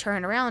 So she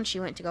turned around, and she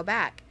went to go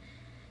back.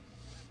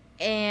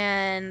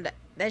 And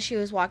as she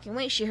was walking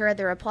away, she heard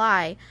the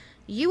reply,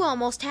 you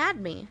almost had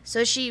me.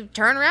 So she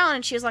turned around,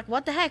 and she was like,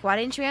 what the heck? Why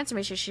didn't you answer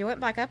me? So she went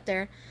back up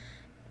there.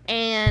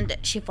 And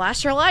she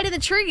flashed her light in the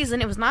trees,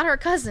 and it was not her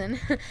cousin.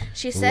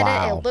 She said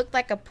it looked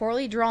like a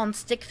poorly drawn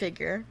stick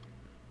figure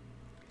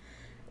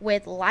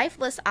with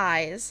lifeless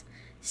eyes,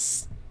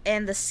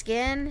 and the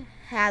skin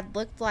had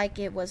looked like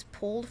it was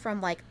pulled from,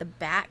 like, the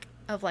back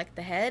of, like,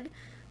 the head.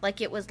 Like,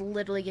 it was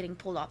literally getting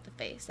pulled off the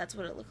face. That's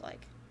what it looked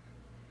like.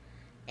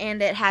 And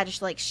it had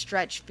just, like,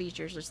 stretched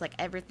features. Just, like,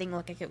 everything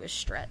looked like it was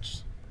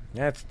stretched.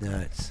 That's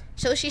nuts.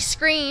 So she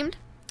screamed.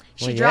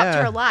 She dropped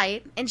her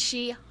light, and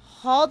she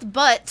hauled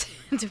butt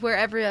to where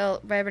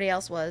everybody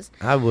else was.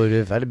 I would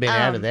have. I'd have been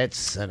out of that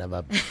son of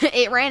a...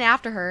 It ran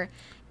after her,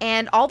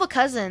 and all the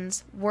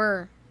cousins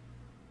were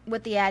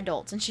with the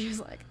adults, and she was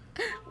like,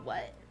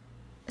 what?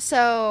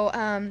 So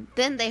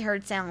then they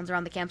heard sounds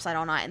around the campsite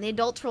all night, and the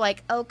adults were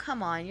like, oh,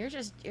 come on, you're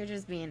just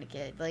being a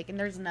kid, like, and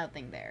there's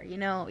nothing there, you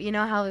know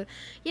how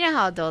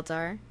adults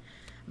are.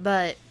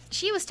 But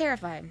she was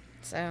terrified.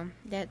 So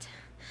that,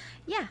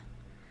 yeah.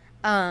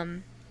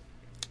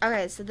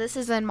 Okay, so this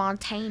is in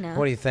Montana.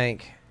 What do you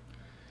think?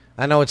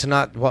 I know it's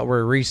not what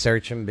we're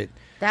researching, but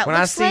that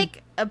looks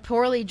like a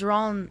poorly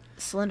drawn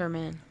Slender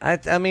Man.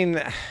 I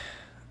mean,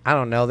 I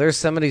don't know. There's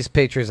some of these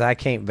pictures I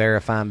can't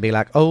verify and be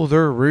like, oh,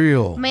 they're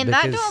real. I mean,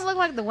 that don't look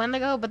like the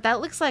Wendigo, but that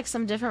looks like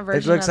some different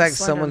version. It looks of like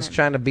Slender someone's Man.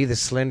 trying to be the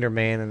Slender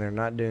Man, and they're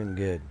not doing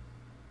good.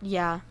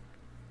 Yeah.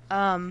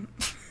 I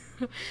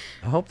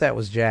hope that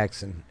was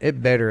Jackson.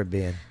 It better have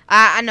been.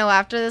 I know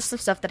after this some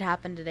stuff that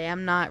happened today,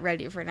 I'm not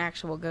ready for an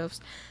actual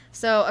ghost.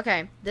 So,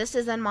 okay, this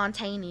is in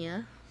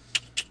Montana.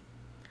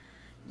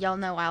 Y'all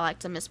know I like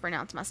to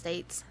mispronounce my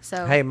states.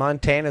 So Hey,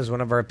 Montana's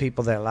one of our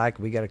people that like.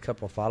 We got a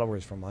couple of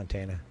followers from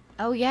Montana.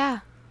 Oh,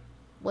 yeah.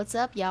 What's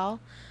up, y'all?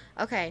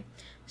 Okay,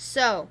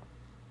 so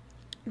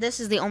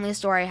this is the only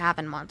story I have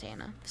in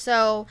Montana.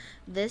 So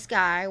this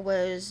guy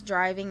was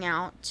driving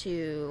out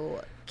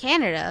to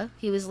Canada.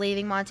 He was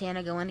leaving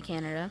Montana, going to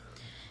Canada.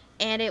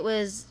 And he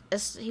was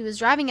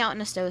driving out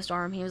in a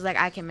snowstorm. He was like,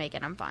 I can make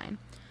it. I'm fine.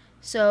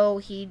 So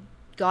he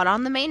got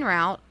on the main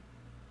route.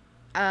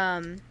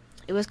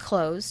 It was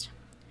closed.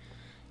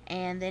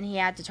 And then he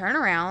had to turn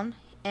around.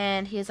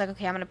 And he was like,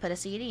 okay, I'm going to put a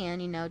CD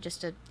in, just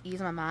to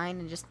ease my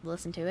mind and just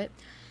listen to it.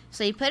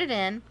 So he put it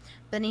in.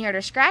 But then he heard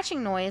a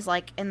scratching noise,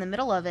 like, in the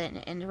middle of it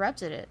and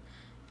interrupted it.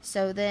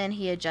 So then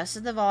he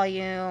adjusted the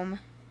volume.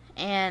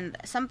 And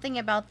something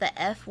about the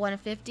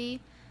F-150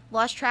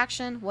 lost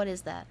traction. What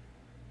is that?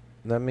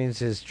 That means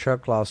his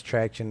truck lost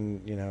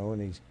traction,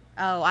 and he's...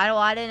 Oh,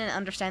 I didn't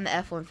understand the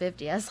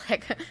F-150. I was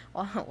like,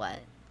 well, what?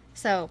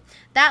 So,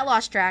 that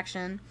lost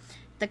traction.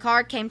 The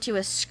car came to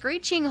a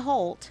screeching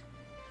halt,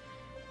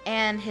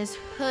 and his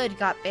hood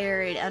got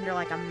buried under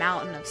like a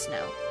mountain of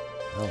snow.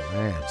 Oh,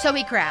 man. So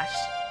he crashed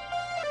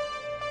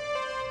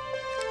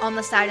on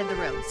the side of the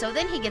road. So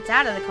then he gets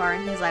out of the car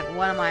and he's like,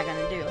 what am I going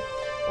to do?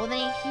 Well,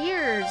 then he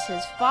hears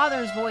his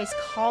father's voice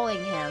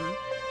calling him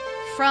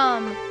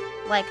from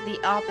like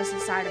the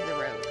opposite side of the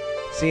road.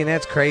 See, and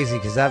that's crazy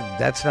because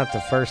that's not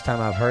the first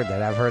time I've heard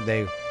that. I've heard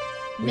they'll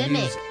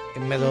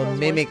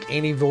mimic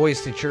any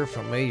voice that you're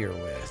familiar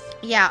with.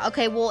 Yeah,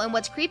 okay, well, and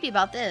what's creepy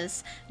about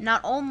this,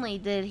 not only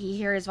did he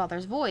hear his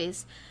father's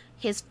voice,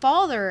 his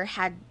father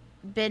had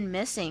been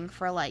missing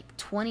for like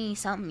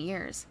 20-something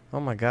years. Oh,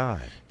 my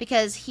God.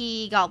 Because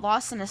he got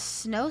lost in a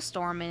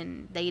snowstorm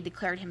and they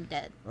declared him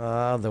dead.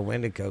 Oh, the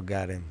Wendigo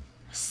got him.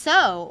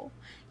 So,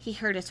 he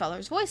heard his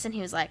father's voice and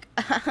he was like,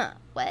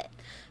 what?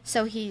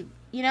 So he,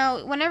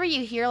 whenever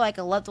you hear like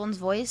a loved one's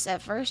voice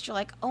at first, you're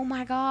like, oh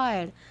my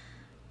God.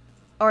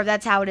 Or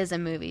that's how it is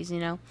in movies,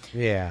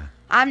 Yeah.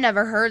 I've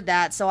never heard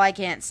that, so I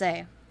can't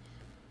say.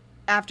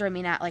 After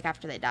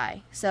they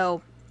die.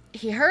 So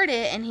he heard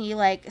it and he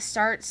like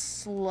starts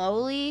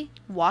slowly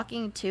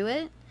walking to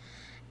it.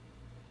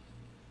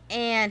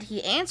 And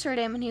he answered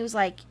him and he was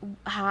like,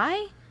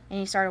 hi? And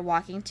he started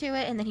walking to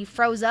it and then he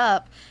froze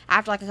up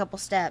after like a couple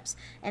steps.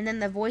 And then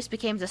the voice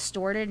became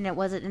distorted and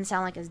didn't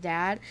sound like his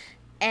dad.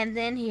 And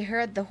then he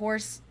heard the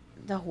voice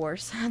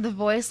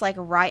like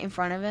right in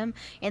front of him,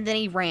 and then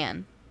he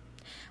ran.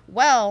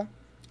 Well,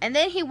 and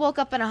then he woke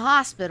up in a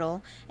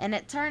hospital, and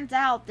it turns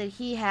out that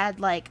he had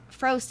like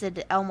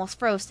almost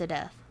froze to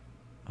death.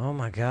 Oh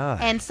my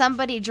God. And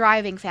somebody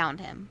driving found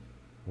him.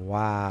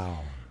 Wow.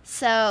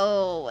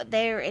 So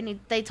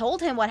they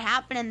told him what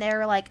happened, and they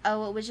were like,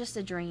 "Oh, it was just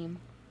a dream."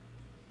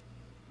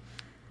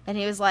 And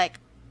he was like,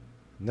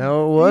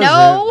 "No, it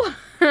wasn't."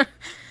 No.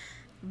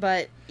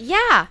 But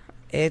yeah.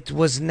 It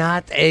was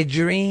not a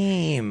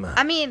dream.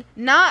 Being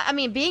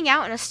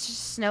out in a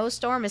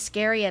snowstorm is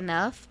scary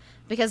enough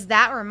because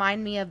that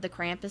reminded me of the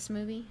Krampus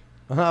movie.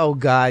 Oh,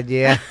 God,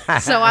 yeah.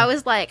 So I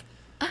was like...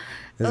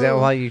 Is that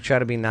why you try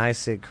to be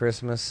nice at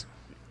Christmas?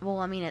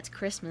 Well, it's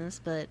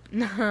Christmas, but...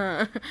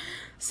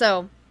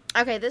 So,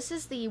 okay, this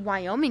is the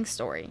Wyoming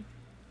story.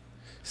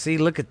 See,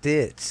 look at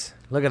this.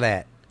 Look at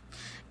that.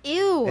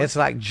 Ew. It's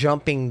like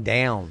jumping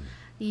down.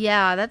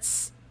 Yeah,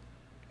 that's...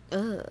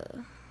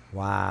 Ugh.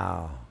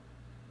 Wow.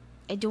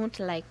 I don't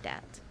like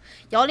that.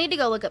 Y'all need to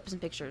go look up some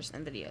pictures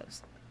and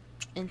videos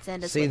and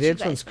send us. See, this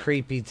one's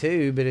creepy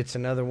too, but it's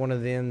another one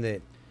of them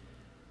that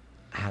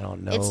I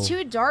don't know. It's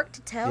too dark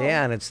to tell.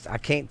 Yeah, and I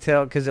can't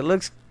tell because it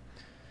looks.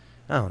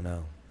 I don't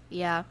know.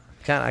 Yeah.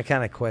 I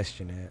kind of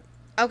question it.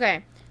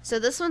 Okay, so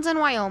this one's in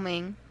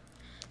Wyoming.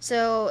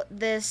 So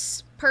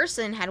this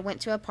person had went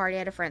to a party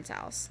at a friend's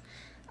house,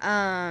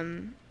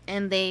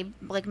 and they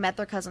like met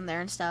their cousin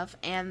there and stuff,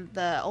 and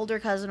the older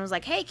cousin was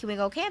like, hey, can we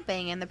go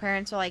camping? And the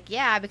parents were like,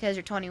 yeah, because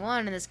you're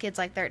 21 and this kid's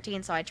like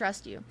 13, so I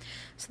trust you.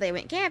 So they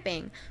went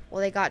camping. Well,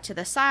 they got to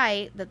the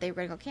site that they were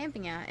going to go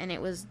camping at, and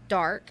it was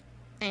dark,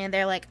 and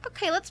they're like,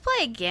 okay, let's play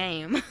a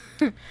game.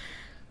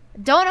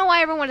 Don't know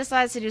why everyone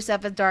decides to do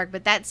stuff at dark,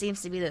 but that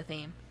seems to be the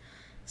theme.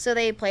 So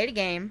they played a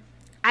game.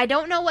 I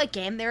don't know what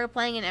game they were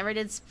playing, it never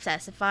did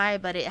specify,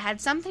 but it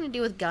had something to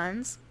do with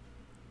guns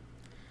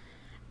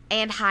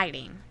and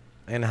hiding.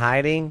 And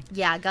hiding?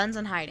 Yeah, guns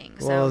and hiding.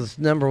 Well,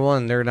 number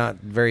one, they're not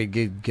very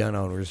good gun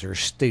owners. They're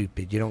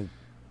stupid. You don't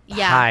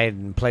hide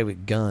and play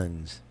with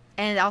guns.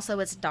 And also,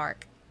 it's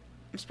dark.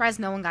 I'm surprised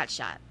no one got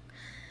shot.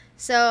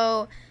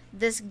 So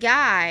this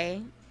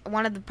guy,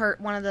 I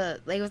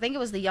think it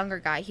was the younger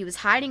guy. He was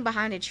hiding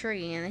behind a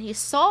tree, and then he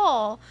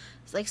saw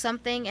like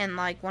something in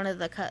like one of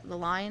the cut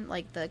line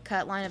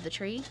of the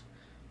tree,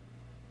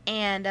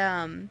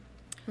 and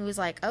he was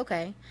like,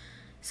 okay.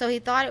 So he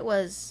thought it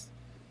was,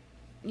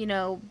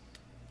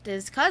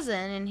 his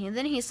cousin, and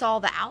then he saw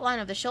the outline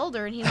of the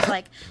shoulder, and he was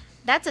like,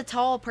 that's a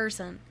tall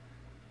person.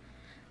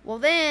 Well,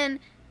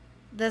 then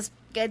this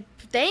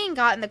thing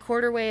got in the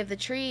quarterway of the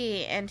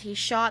tree, and he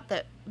shot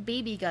the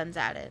BB guns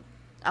at it.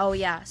 Oh,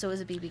 yeah, so it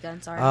was a BB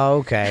gun, sorry. Oh,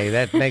 okay,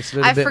 that makes a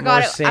little bit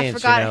more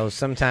sense.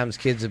 Sometimes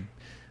kids,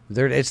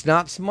 it's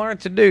not smart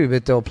to do,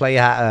 but they'll play,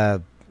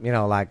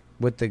 like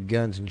with the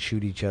guns and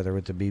shoot each other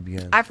with the BB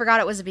gun. I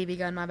forgot it was a BB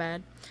gun, my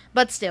bad.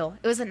 But still,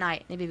 it was at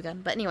night, a BB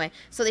gun. But anyway,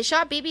 so they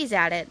shot BBs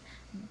at it,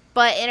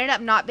 but it ended up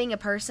not being a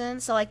person.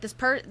 So like this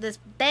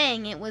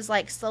thing, it was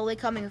like slowly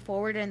coming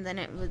forward, and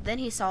then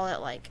he saw it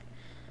like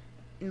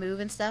move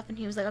and stuff, and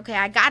he was like, okay,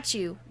 I got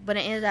you. But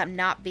it ended up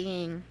not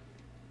being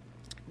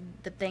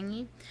the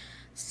thingy.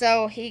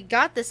 So he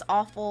got this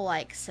awful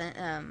like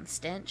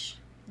stench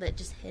that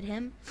just hit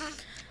him.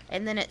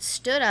 And then it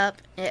stood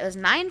up. It was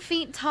 9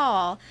 feet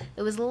tall.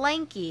 It was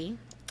lanky.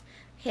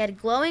 He had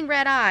glowing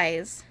red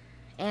eyes.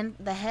 And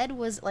the head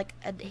was like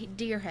a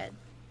deer head.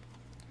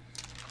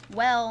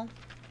 Well,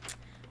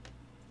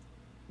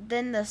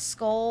 then the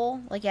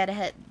skull, like he had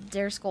a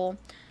deer skull.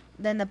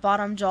 Then the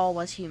bottom jaw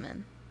was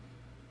human.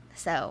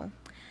 So,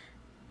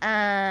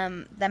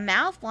 the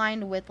mouth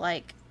lined with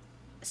like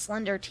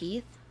slender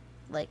teeth.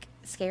 Like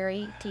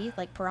scary teeth,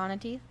 like piranha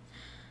teeth.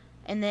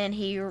 And then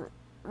he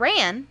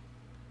ran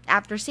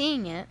after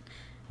seeing it.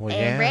 Well, and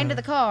yeah. ran to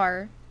the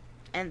car,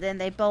 and then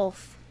they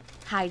both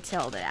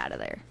hightailed it out of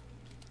there.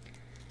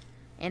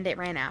 And it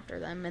ran after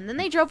them, and then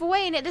they drove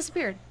away, and it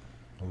disappeared.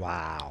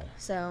 Wow.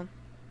 So,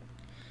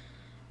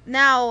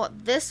 now,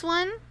 this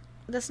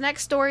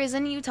next story is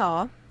in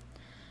Utah,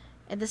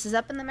 and this is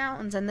up in the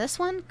mountains, and this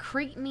one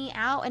creeped me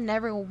out, and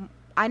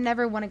I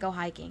never want to go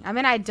hiking. I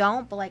mean, I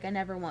don't, but, like, I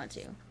never want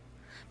to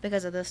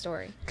because of this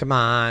story. Come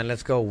on,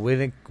 let's go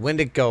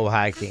Wendigo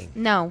hiking.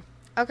 No.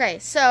 Okay,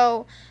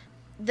 so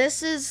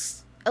this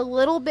is a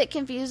little bit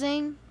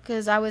confusing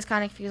because I was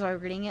kind of confused while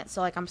reading it, so,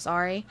 like, I'm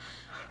sorry.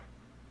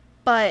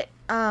 But,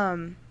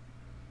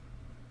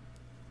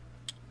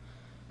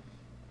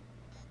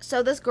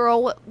 so this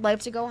girl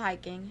liked to go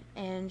hiking,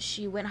 and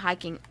she went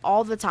hiking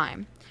all the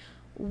time.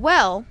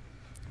 Well,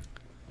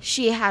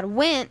 she had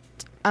went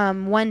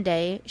one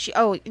day.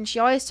 And she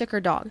always took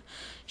her dog.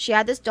 She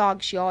had this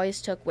dog she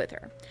always took with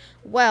her.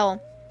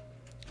 Well,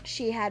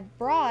 she had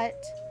brought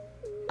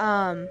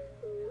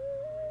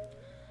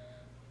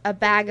a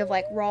bag of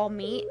like raw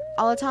meat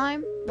all the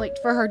time, like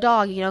for her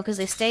dog, you know, because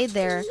they stayed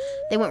there.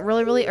 They went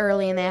really, really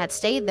early, and they had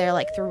stayed there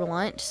like through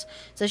lunch.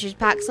 So she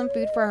packed some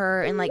food for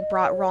her and like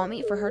brought raw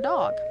meat for her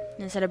dog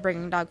instead of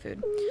bringing dog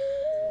food.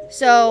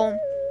 So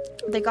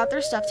they got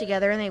their stuff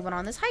together and they went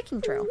on this hiking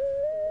trail.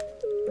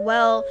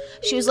 Well,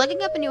 she was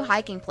looking up a new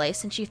hiking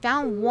place, and she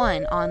found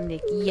one on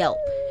the Yelp,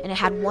 and it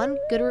had one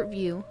good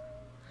review.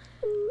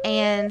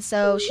 And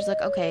so she's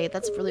like, okay,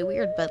 that's really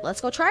weird, but let's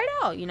go try it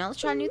out, you know,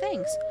 let's try new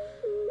things.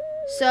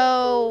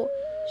 So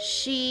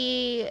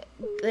she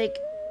like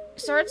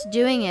starts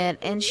doing it,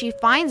 and she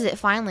finds it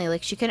finally.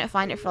 Like, she couldn't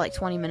find it for like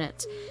 20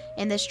 minutes,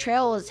 and this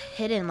trail was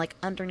hidden like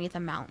underneath a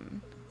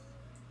mountain.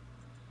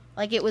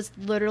 Like, it was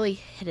literally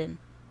hidden.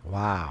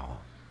 Wow.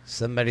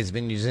 Somebody's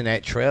been using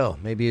that trail.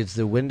 Maybe it's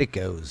the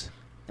Wendigos.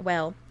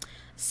 Well,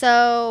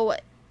 so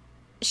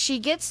she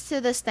gets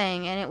to this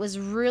thing, and it was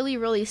really,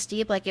 really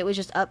steep. Like, it was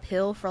just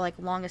uphill for like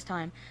the longest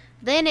time.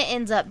 Then it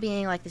ends up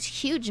being like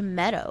this huge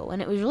meadow,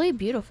 and it was really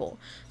beautiful.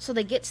 So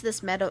they get to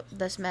this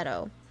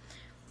meadow.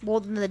 Well,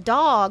 the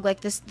dog,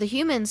 like the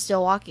human's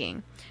still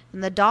walking,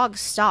 and the dog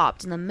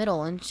stopped in the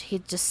middle, and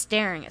he's just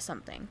staring at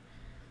something.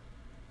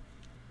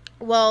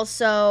 Well,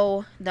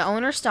 so the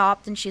owner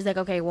stopped, and she's like,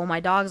 okay, well, my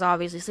dog's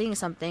obviously seeing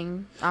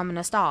something. I'm going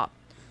to stop.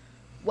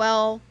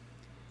 Well,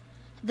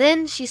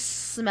 then she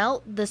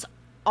smelled this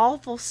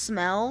awful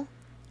smell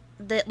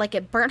that, like,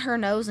 it burnt her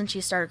nose, and she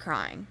started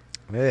crying.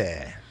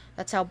 Yeah.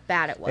 That's how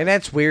bad it was. And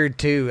that's weird,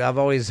 too. I've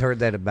always heard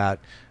that about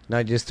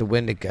not just the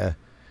Wendigo.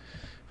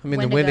 I mean,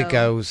 the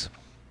Wendigos.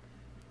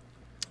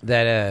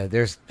 That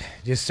there's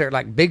just certain,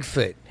 like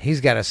Bigfoot.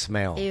 He's got a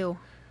smell. Ew.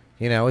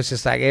 You know, it's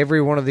just like every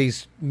one of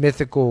these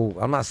mythical,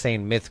 I'm not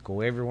saying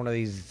mythical, every one of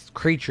these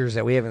creatures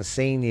that we haven't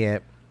seen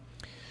yet.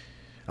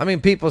 I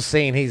mean, people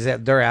seeing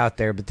they're out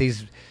there, but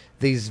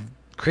these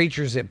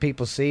creatures that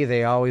people see,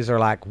 they always are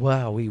like,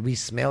 wow, we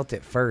smelt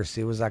it first.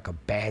 It was like a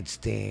bad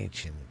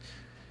stench, and,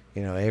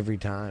 you know, every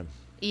time.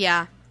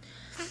 Yeah.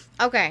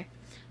 Okay.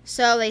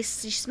 So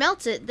she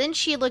smelt it, then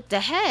she looked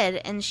ahead,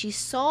 and she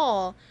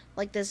saw,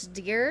 like, this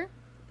deer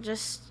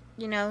just,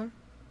 you know,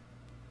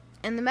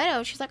 in the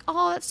meadow. She's like,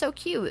 oh, that's so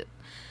cute.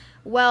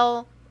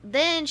 Well,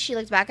 then she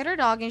looked back at her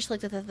dog, and she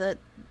looked at the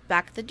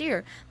back of the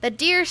deer. The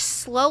deer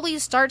slowly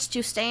starts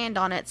to stand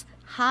on its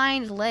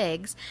hind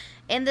legs,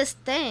 and this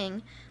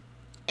thing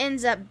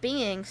ends up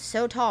being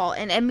so tall,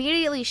 and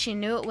immediately she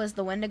knew it was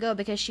the Wendigo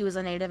because she was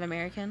a Native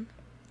American.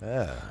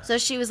 So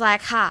she was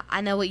like, ha,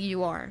 I know what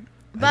you are.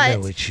 But I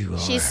know what you are.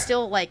 She's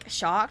still, like,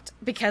 shocked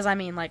because, I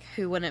mean, like,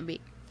 who wouldn't be?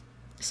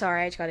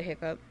 Sorry, I just got a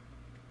hiccup.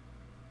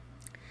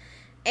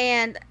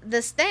 And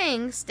this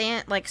thing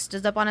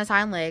stood up on its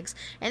hind legs,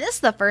 and this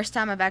is the first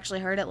time I've actually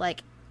heard it like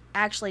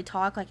actually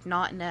talk, like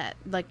not in a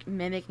like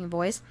mimicking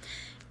voice.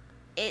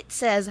 It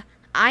says,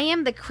 "I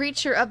am the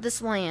creature of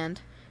this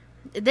land."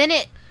 Then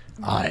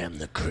I am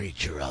the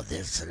creature of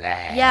this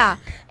land. Yeah,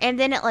 and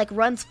then it like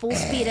runs full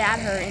speed at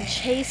her and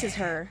chases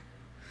her.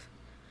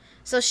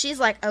 So she's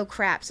like, "Oh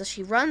crap!" So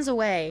she runs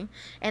away,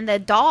 and the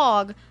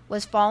dog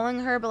was following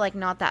her, but like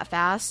not that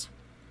fast.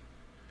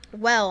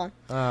 Well,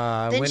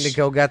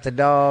 Wendigo got the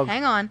dog.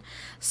 Hang on.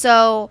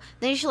 So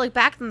then she looked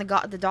back, and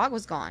the dog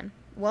was gone.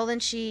 Well, then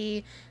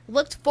she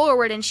looked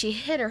forward, and she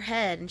hit her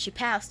head, and she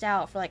passed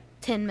out for like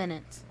 10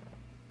 minutes.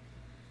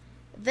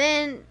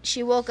 Then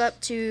she woke up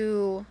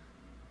to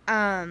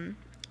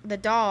the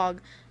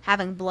dog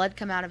having blood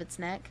come out of its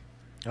neck.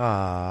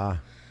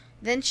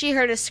 Then she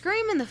heard a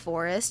scream in the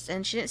forest,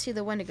 and she didn't see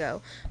the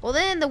Wendigo. Well,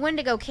 then the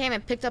Wendigo came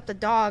and picked up the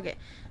dog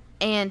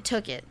and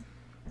took it.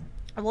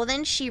 Well,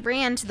 then she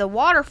ran to the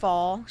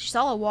waterfall. She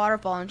saw a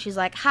waterfall, and she's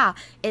like, ha,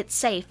 it's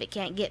safe. It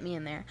can't get me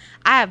in there.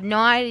 I have no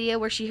idea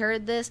where she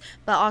heard this,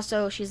 but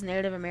also she's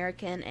Native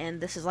American,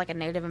 and this is like a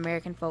Native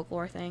American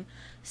folklore thing.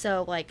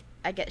 So, like,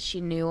 I guess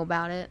she knew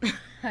about it.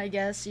 I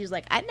guess she was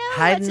like, I know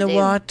hide in the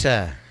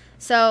water.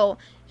 So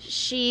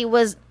she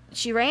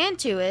ran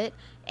to it,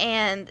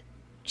 and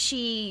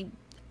she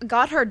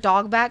got her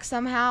dog back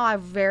somehow.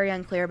 I'm very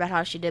unclear about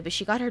how she did, but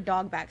she got her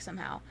dog back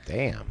somehow.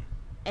 Damn.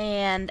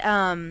 And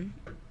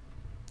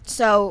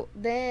So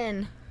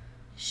then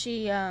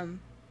she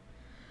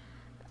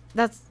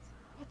that's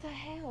what the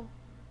hell?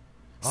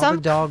 All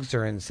the dogs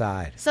are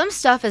inside. Some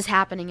stuff is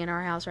happening in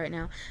our house right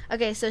now.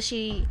 Okay, so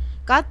she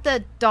got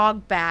the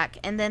dog back,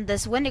 and then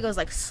this Wendigo's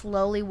like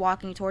slowly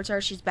walking towards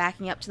her. She's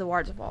backing up to the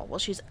waterfall. Well,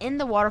 she's in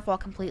the waterfall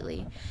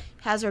completely,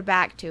 has her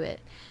back to it,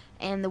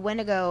 and the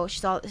Wendigo, she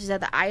said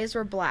the eyes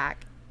were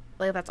black,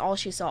 like that's all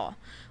she saw.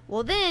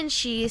 Well, then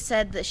she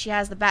said that she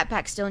has the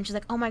backpack still, and she's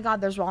like, "Oh my God,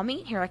 there's raw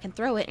meat here. I can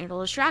throw it, and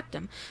it'll distract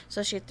him."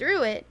 So she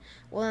threw it.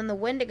 Well, then the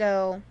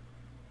Wendigo,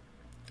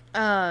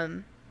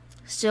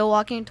 still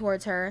walking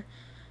towards her.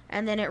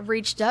 And then it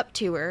reached up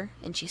to her,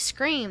 and she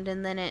screamed,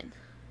 and then it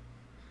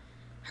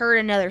heard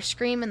another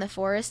scream in the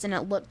forest, and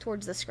it looked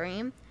towards the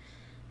scream.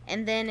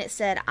 And then it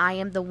said, "I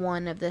am the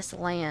one of this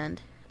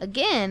land,"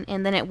 again,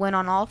 and then it went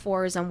on all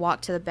fours and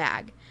walked to the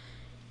bag,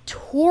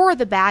 tore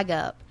the bag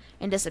up,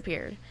 and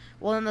disappeared.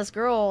 Well, then this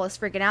girl is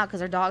freaking out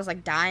because her dog's,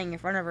 like, dying in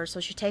front of her, so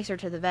she takes her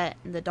to the vet,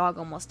 and the dog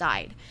almost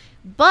died.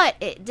 But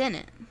it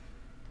didn't.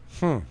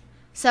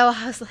 So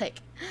I was like,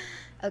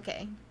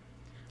 okay.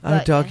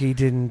 Our doggy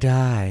didn't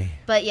die.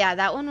 But yeah,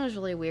 that one was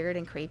really weird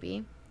and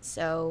creepy.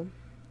 So,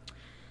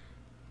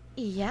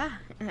 yeah.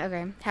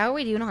 Okay. How are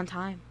we doing on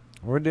time?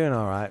 We're doing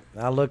all right.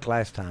 I looked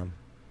last time.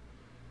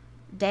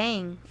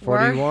 Dang.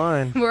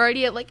 41. We're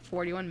already at like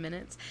 41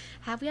 minutes.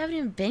 We haven't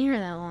even been here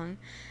that long.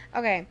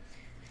 Okay.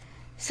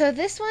 So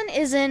this one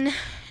is in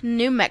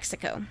New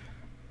Mexico.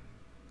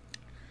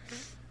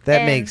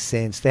 That makes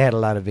sense. They had a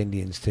lot of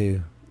Indians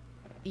too.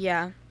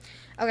 Yeah.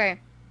 Okay.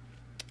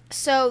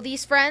 So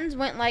these friends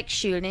went like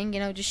shooting,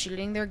 just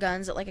shooting their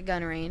guns at like a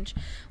gun range.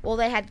 Well,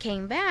 they had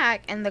came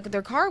back and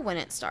their car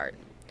wouldn't start.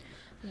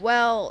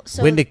 Well,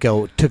 so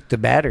Wendigo took the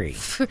battery.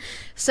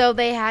 So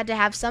they had to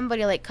have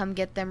somebody like come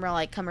get them or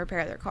like come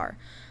repair their car.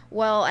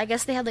 Well, I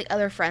guess they had like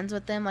other friends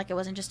with them. Like it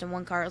wasn't just in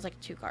one car; it was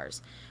like 2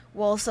 cars.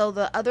 Well, so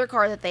the other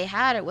car that they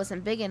had, it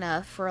wasn't big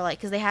enough for like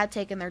because they had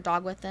taken their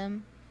dog with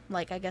them.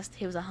 Like I guess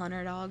he was a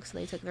hunter dog, so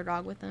they took their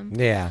dog with them.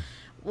 Yeah.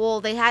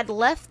 Well, they had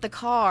left the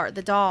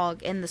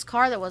dog, in this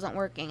car that wasn't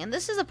working. And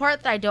this is a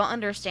part that I don't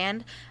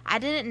understand. I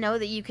didn't know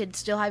that you could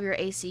still have your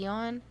AC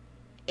on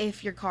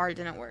if your car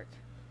didn't work.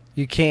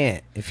 You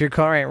can't. If your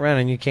car ain't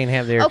running, you can't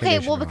have the air conditioner.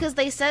 Okay, well, because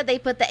they said they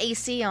put the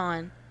AC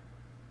on.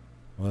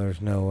 Well,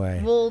 there's no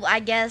way. Well, I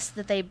guess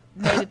that they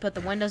maybe put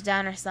the windows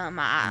down or something.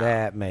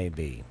 That may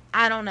be.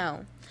 I don't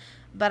know.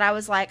 But I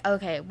was like,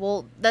 okay,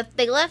 well,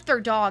 they left their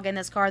dog in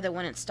this car that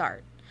wouldn't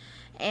start.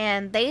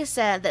 And they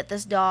said that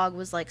this dog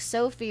was, like,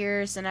 so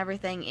fierce and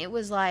everything. It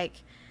was,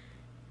 like,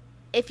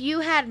 if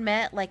you had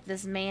met, like,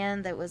 this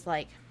man that was,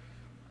 like,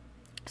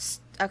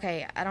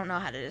 okay, I don't know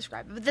how to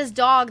describe it. But this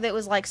dog that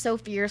was, like, so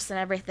fierce and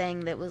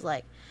everything that was,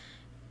 like,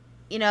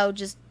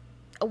 just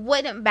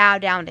wouldn't bow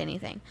down to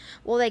anything.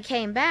 Well, they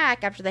came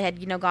back after they had,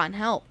 gotten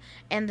help.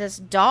 And this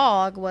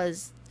dog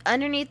was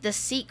underneath the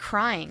seat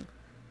crying.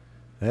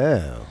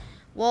 Oh.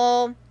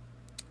 Well,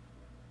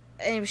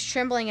 and it was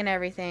trembling and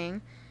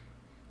everything.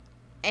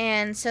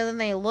 And so then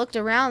they looked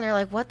around. They're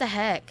like, what the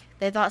heck?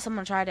 They thought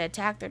someone tried to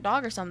attack their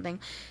dog or something.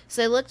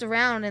 So they looked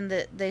around and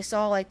they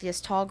saw like this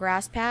tall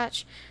grass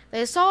patch.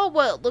 They saw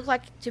what looked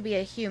like to be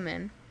a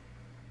human.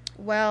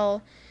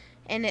 Well,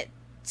 and it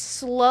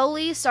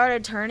slowly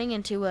started turning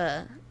into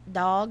a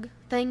dog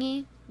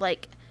thingy.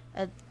 Like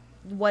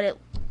what it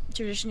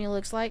traditionally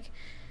looks like.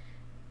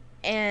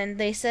 And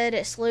they said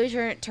it slowly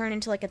turned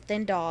into like a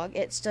thin dog.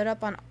 It stood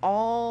up on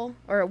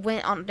it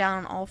went down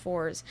on all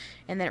fours,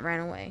 and then it ran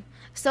away.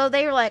 So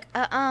they were like,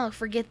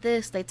 forget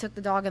this. They took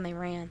the dog and they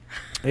ran.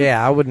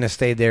 Yeah, I wouldn't have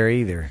stayed there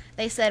either.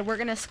 They said, we're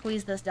going to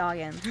squeeze this dog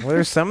in. Well,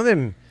 there's some of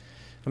them.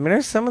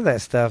 There's some of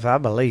that stuff I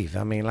believe.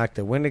 Like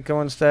the Wendigo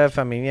and stuff.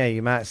 Yeah,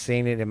 you might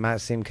seen it. It might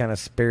seem kind of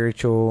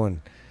spiritual. And,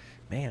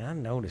 man, I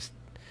noticed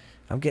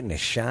I'm getting a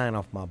shine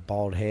off my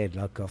bald head.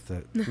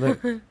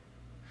 Look.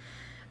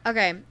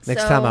 Okay.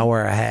 Next time I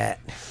wear a hat.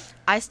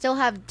 I still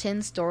have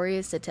 10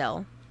 stories to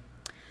tell.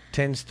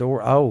 10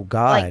 stories? Oh,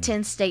 God. Like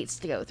 10 states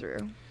to go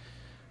through.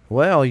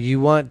 Well, you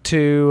want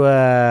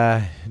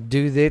to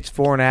do this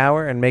for an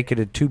hour and make it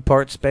a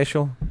 2-part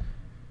special?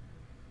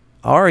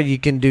 Or you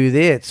can do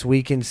this.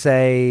 We can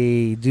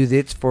say do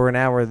this for an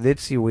hour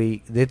this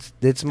week, this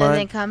month. And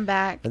then come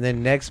back. And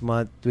then next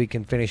month we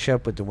can finish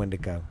up with the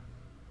Wendigo.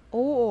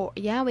 Oh,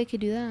 yeah, we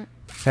could do that.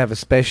 Have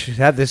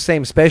the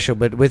same special,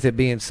 but with it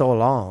being so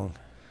long.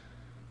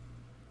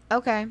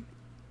 Okay.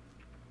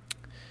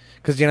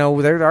 Because,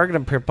 there are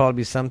going to probably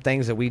be some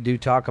things that we do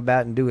talk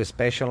about and do a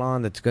special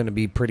on that's going to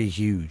be pretty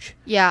huge.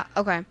 Yeah,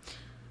 okay.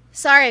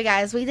 Sorry,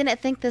 guys. We didn't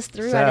think this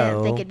through. I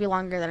didn't think it'd be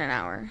longer than an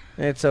hour.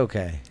 It's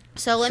okay.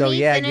 So let me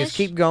finish. Just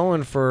keep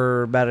going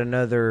for about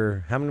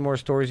another... How many more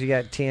stories you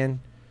got? 10?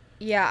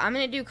 Yeah, I'm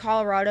going to do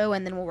Colorado,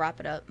 and then we'll wrap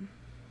it up. Do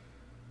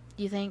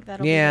you think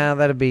that'll be... Yeah,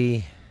 that'll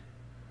be...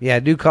 Yeah,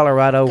 do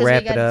Colorado,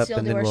 wrap it up,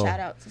 and then we'll...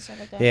 shout-outs and stuff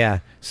like that. Yeah.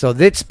 So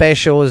this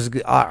special is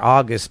our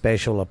August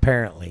special,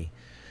 apparently.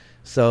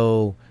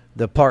 So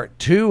the part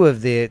 2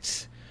 of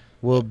this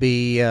will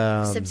be...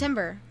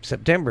 September.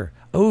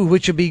 Oh,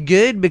 which will be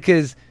good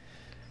because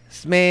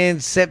Man,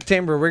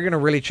 September, we're going to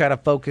really try to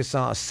focus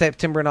on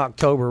September and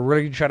October. We're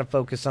really going to try to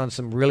focus on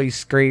some really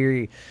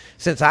scary.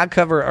 Since I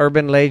cover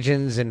urban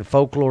legends and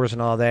folklores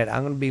and all that,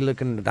 I'm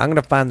going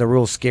to find the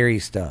real scary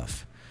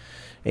stuff.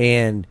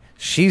 And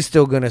she's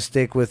still going to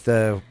stick with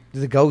the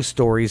ghost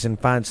stories and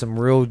find some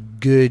real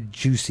good,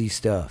 juicy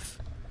stuff.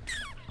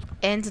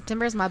 And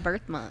September is my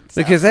birth month.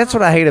 So. Because that's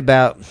what I hate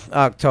about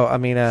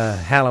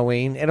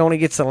Halloween. It only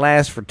gets to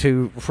last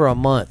for a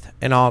month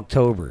in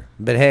October.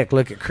 But heck,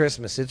 look at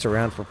Christmas. It's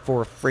around for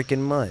 4 freaking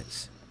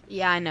months.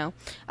 Yeah, I know.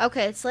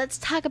 Okay, so let's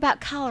talk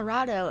about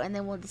Colorado, and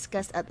then we'll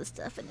discuss other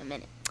stuff in a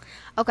minute.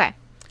 Okay,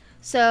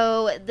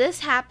 so this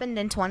happened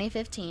in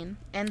 2015,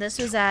 and this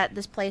was at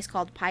this place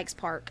called Pikes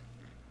Park.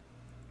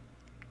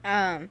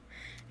 And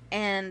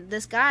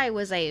this guy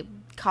was a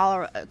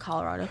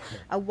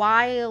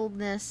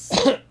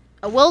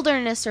a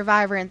wilderness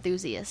survivor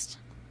enthusiast.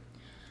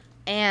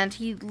 And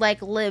he,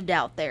 lived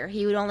out there.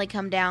 He would only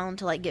come down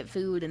to, get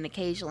food and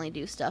occasionally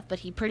do stuff. But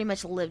he pretty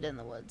much lived in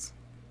the woods.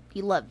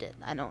 He loved it.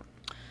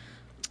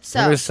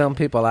 There's some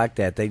people like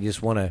that. They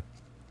just want to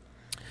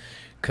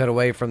cut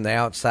away from the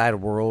outside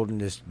world and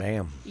just,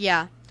 bam.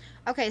 Yeah.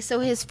 Okay, so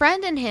his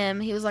friend and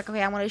him, he was like,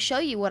 okay, I want to show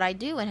you what I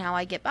do and how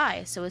I get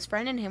by. So his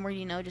friend and him were,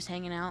 just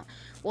hanging out.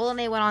 Well, and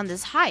they went on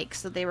this hike.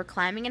 So they were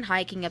climbing and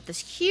hiking up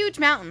this huge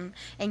mountain.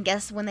 And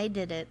guess when they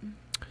did it?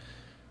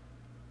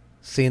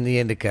 Seeing the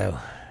Indigo.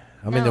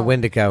 The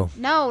Wendigo.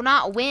 No,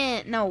 not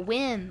when. No,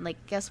 when.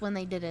 Guess when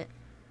they did it?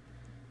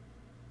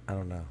 I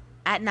don't know.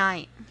 At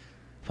night.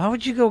 Why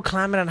would you go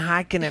climbing and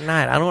hiking at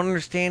night? I don't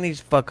understand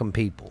these fucking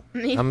people.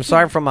 I'm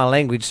sorry for my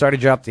language. Sorry to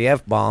drop the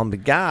F-bomb,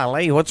 but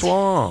golly, what's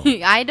wrong?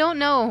 I don't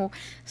know.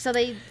 So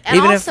they...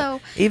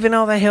 Even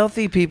all the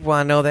healthy people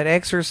I know that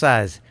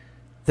exercise,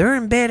 they're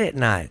in bed at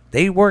night.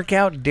 They work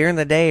out during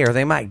the day, or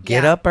they might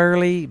get up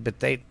early, but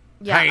they...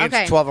 Yeah, hey,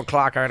 okay. It's 12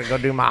 o'clock. I got to go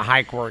do my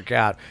hike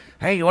workout.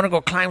 Hey, you want to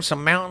go climb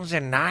some mountains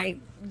at night?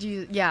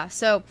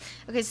 So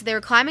they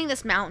were climbing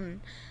this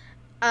mountain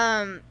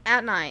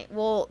at night.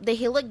 Well,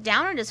 he looked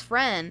down at his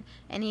friend,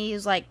 and he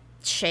was,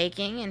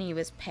 shaking, and he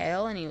was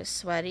pale, and he was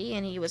sweaty,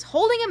 and he was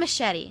holding a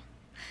machete.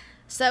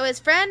 So his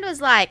friend was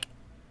like,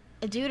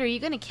 dude, are you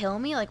going to kill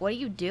me? What are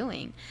you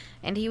doing?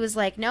 And he was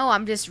like, no,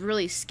 I'm just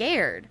really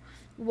scared.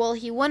 Well,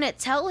 he wouldn't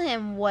tell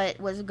him what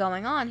was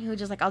going on. He was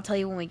just like, I'll tell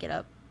you when we get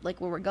up. Where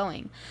we're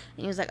going. And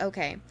he was like,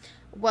 okay.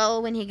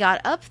 Well, when he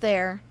got up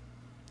there,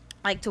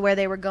 to where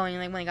they were going,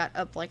 when he got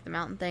up, the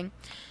mountain thing,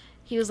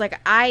 he was like,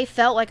 I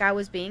felt like I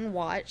was being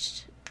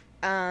watched.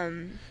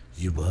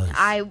 You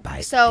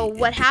was. So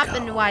what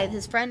happened while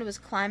his friend was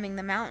climbing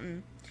the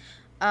mountain,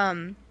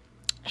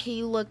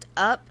 he looked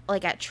up,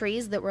 at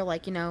trees that were,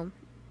 on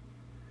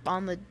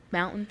the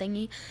mountain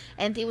thingy,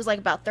 and he was,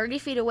 about 30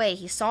 feet away.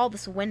 He saw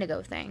this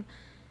Wendigo thing.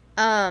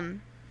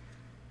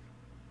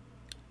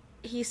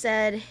 He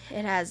said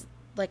it has,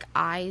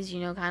 eyes,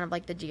 kind of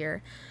like the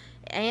deer.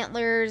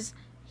 Antlers.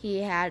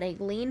 He had a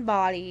lean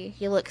body.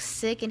 He looked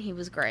sick, and he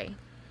was gray.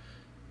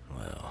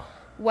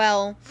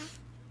 Well,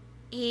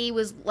 he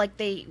was,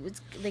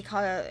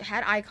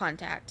 had eye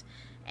contact.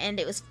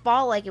 And it was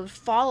it would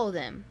follow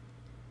them.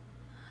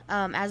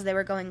 As they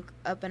were going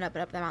up and up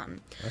and up the mountain.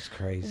 That's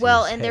crazy.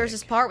 Well, and there was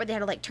this part where they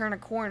had to, turn a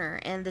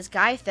corner. And this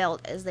guy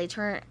felt as they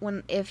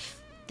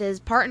if his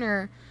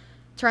partner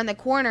turned the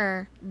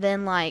corner,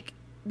 then,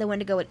 the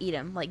Wendigo would eat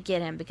him,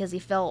 get him, because he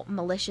felt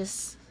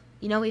malicious.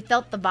 He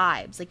felt the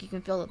vibes. You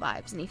can feel the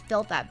vibes. And he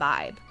felt that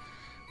vibe.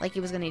 He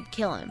was going to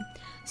kill him.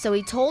 So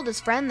he told his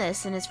friend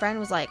this, and his friend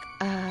was like,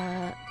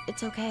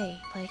 it's okay.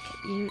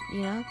 You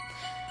know?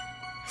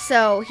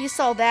 So he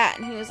saw that,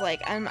 and he was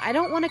like, I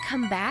don't want to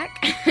come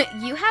back.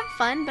 You have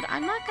fun, but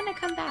I'm not going to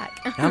come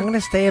back. I'm going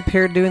to stay up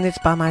here doing this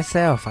by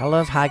myself. I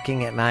love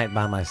hiking at night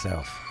by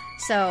myself.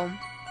 So,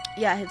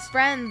 yeah, his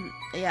friend,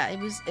 it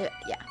was.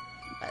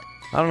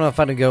 I don't know if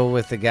I'd go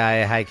with the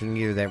guy hiking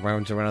either that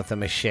runs around with a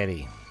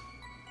machete.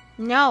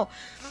 No,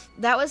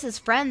 that was his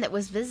friend that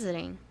was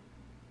visiting.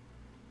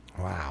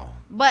 Wow.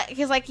 But,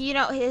 because,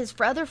 his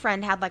other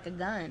friend had, a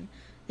gun.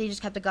 He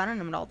just kept a gun on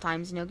him at all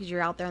times, because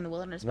you're out there in the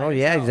wilderness. Oh,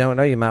 yeah, you don't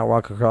know. You might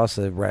walk across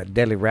a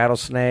deadly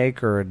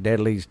rattlesnake or a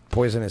deadly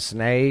poisonous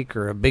snake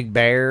or a big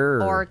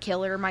bear. Or a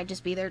killer might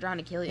just be there trying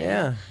to kill you.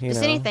 Yeah,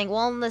 just anything.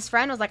 Well, and this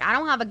friend was like, I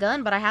don't have a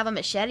gun, but I have a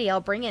machete.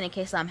 I'll bring it in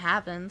case something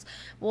happens.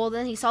 Well,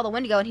 then he saw the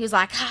Wendigo, and he was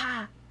like,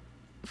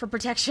 for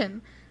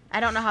protection. I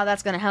don't know how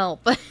that's going to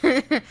help.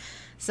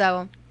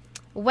 So,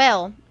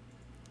 well,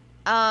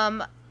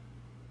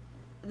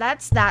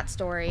 that's that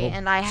story,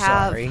 and I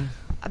have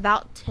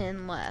about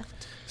 10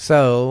 left.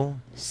 So,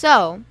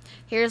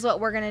 here's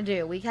what we're going to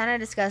do. We kind of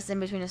discussed in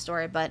between a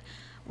story, but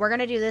we're going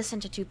to do this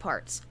into 2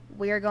 parts.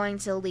 We are going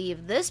to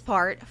leave this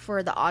part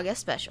for the August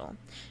special,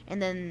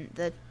 and then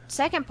the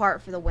second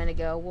part for the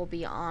Wendigo will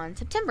be on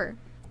September.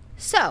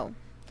 So,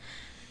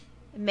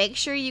 make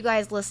sure you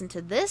guys listen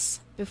to this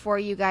before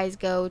you guys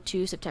go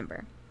to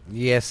September.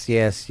 Yes.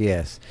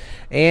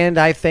 And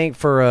I think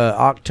for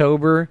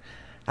October,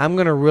 I'm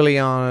going to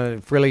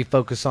really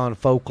focus on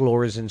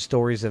folklores and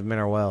stories of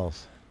Mineral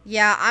Wells.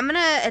 Yeah, I'm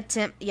gonna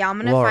attempt. Yeah, I'm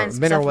gonna Well, find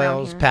some Mineral stuff around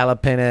Wells, here.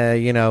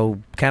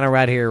 Palapena, kind of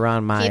right here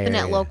around my Keeping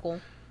area. it local.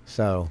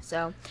 So,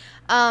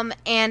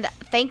 And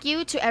thank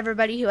you to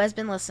everybody who has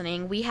been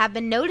listening. We have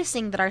been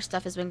noticing that our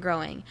stuff has been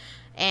growing,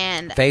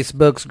 and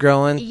Facebook's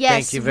growing. yes,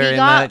 Thank you very we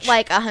got much.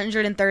 like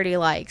 130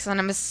 likes, and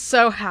I'm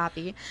so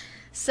happy.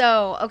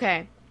 So,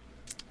 okay.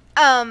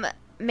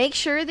 Make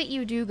sure that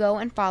you do go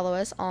and follow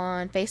us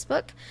on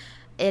Facebook.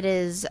 It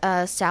is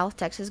South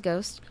Texas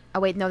Ghost. Oh,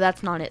 wait, no,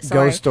 that's not it.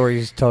 Sorry. Ghost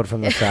stories told from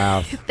the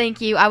South.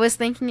 Thank you. I was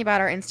thinking about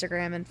our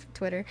Instagram and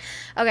Twitter.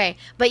 Okay,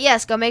 but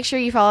yes, go make sure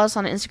you follow us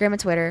on Instagram and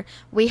Twitter.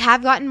 We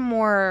have gotten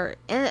more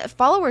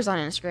followers on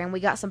Instagram. We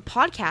got some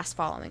podcasts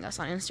following us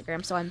on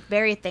Instagram, so I'm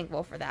very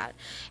thankful for that.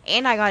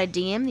 And I got a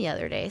DM the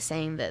other day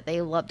saying that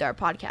they loved our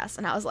podcast,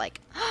 and I was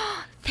like,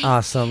 oh,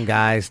 Awesome,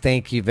 guys.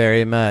 Thank you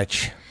very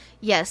much.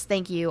 yes,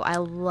 thank you. I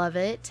love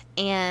it.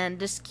 And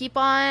just keep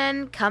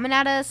on coming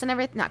at us and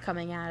everything. Not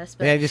coming at us,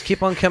 but Yeah, just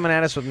keep on coming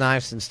at us with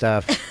knives and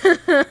stuff.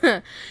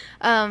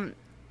 About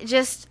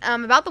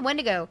the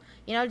Wendigo.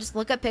 Just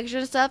look up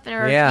pictures and stuff.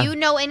 And Yeah. if you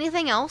know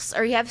anything else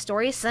or you have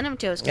stories, send them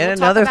to us. 'Cause And we'll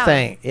talk another about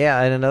thing,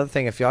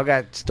 it. if y'all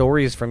got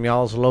stories from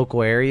y'all's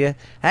local area,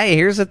 hey,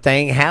 here's the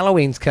thing: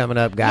 Halloween's coming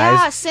up, guys.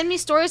 Yeah, send me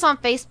stories on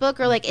Facebook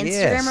or like Instagram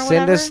Yeah, or send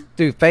whatever. us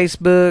through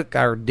Facebook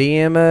or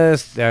DM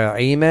us,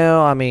 email.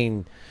 I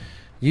mean,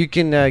 you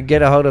can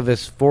get a hold of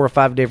us 4 or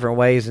 5 different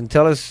ways and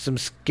tell us some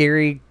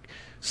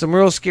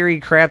real scary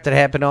crap that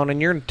happened on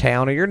in your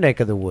town or your neck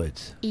of the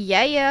woods.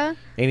 Yeah.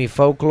 Any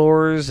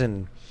folklores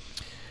and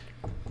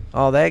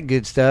all that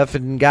good stuff.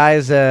 And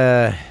guys,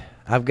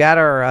 I've got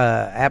our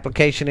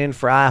application in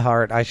for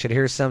iHeart. I should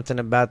hear something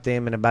about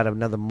them in about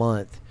another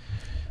month.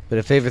 But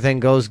if everything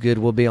goes good,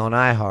 we'll be on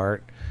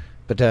iHeart.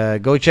 But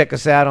go check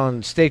us out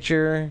on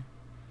Stitcher,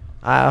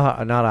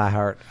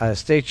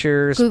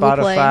 Stitcher, Google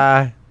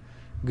Spotify,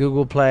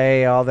 Google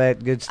Play, all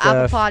that good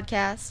stuff. Apple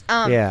Podcasts.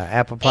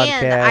 Apple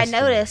Podcasts. And I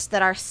noticed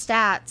that our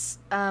stats,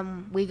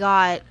 we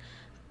got.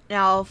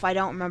 Now, if I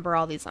don't remember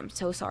all these, I'm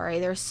so sorry.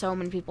 There's so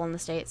many people in the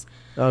States.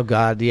 Oh,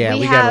 God, yeah.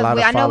 We got a lot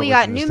of I know we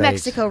got followers in the New States.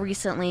 Mexico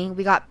recently.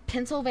 We got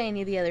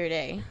Pennsylvania the other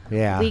day.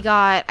 Yeah. We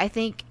got, I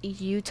think,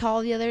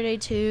 Utah the other day,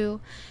 too.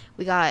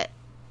 We got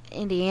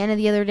Indiana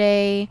the other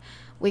day.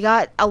 We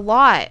got a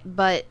lot,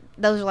 but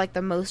those are, like,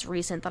 the most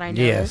recent that I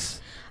noticed.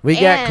 Yes. We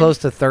got close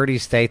to 30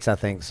 states, I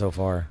think, so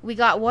far. We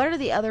got, what are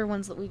the other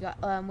ones that we got?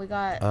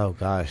 Oh,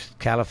 gosh.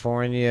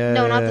 California.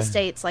 No, not the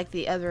states, like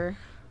the other.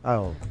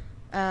 Oh.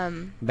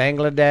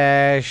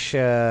 Bangladesh,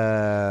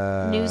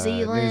 New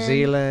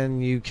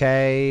Zealand, UK,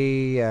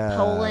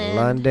 Poland,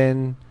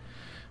 London,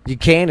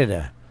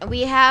 Canada.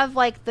 We have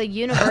like the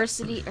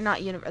university, or not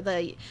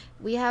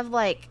we have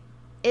like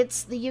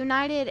it's the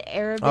United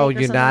Arabic. Oh, or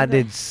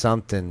United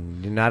something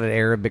United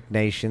Arabic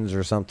Nations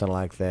or something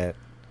like that.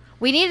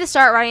 We need to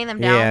start writing them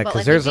down. Yeah, but because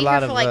like, there's we've a been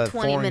lot here of for like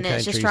 20 foreign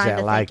minutes just countries trying that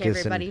to like thank us,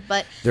 everybody. and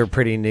But they're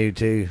pretty new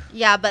too.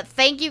 yeah, but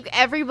thank you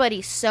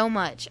everybody so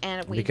much,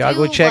 and we Because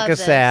do go check love us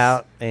this.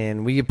 out,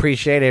 and we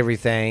appreciate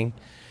everything.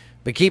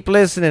 But keep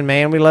listening,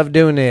 man. We love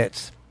doing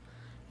this.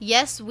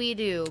 Yes, we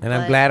do. And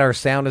I'm glad our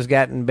sound has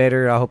gotten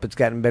better. I hope it's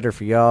gotten better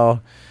for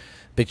y'all.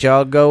 But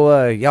y'all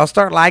go, y'all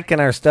start liking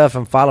our stuff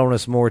and following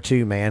us more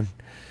too, man.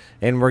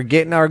 And we're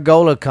getting our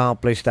goal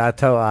accomplished.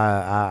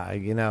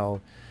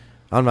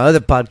 On my other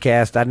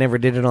podcast, I never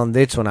did it on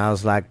this one. I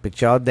was like, but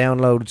y'all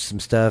download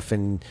some stuff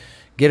and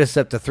get us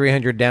up to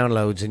 300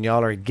 downloads, and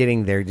y'all are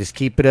getting there. Just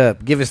keep it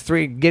up. Get us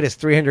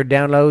 300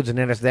 downloads, and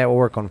then that will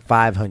work on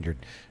 500,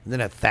 and then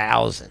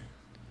 1,000.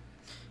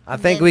 I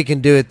think we can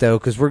do it, though,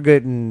 because we're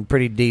getting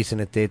pretty decent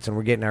at this, and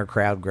we're getting our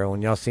crowd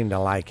growing. Y'all seem to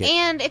like it.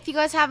 And if you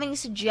guys have any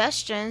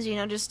suggestions,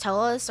 just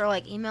tell us or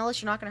like email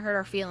us. You're not going to hurt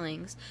our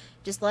feelings.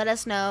 Just let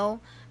us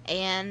know.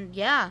 And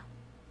yeah,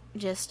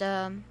 just,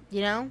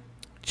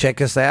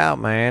 check us out,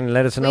 man.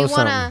 Let us know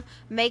something. We want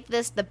to make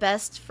this the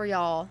best for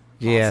y'all.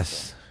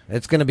 Yes.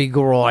 It's going to be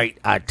great,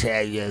 I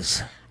tell you.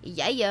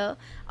 Yeah.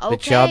 Okay,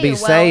 But y'all be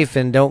safe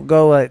and don't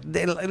go. Let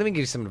me give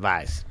you some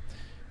advice.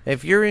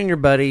 If you're in your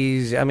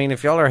buddies,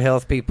 if y'all are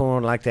health people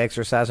and like to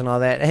exercise and all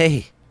that,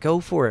 hey,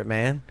 go for it,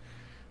 man.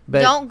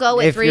 But don't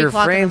go at 3 o'clock in the If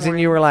your friends and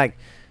you morning. were like,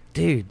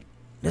 dude,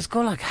 let's go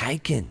like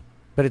hiking,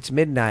 but it's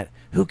midnight.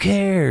 Who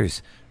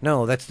cares?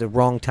 No, that's the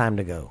wrong time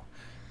to go.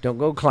 Don't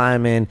go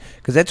climbing,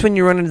 because that's when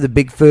you run into the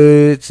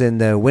Bigfoots and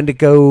the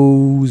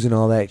Wendigos and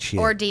all that shit.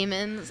 Or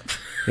demons.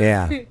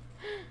 Yeah.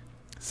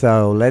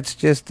 So let's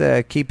just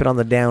keep it on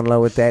the down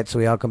low with that, so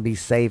y'all can be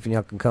safe and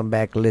y'all can come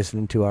back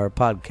listening to our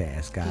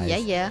podcast, guys.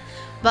 Yeah.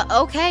 But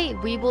okay,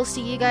 we will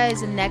see you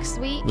guys next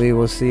week. We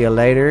will see you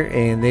later,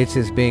 and this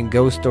has been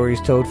Ghost Stories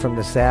Told from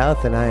the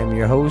South, and I am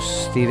your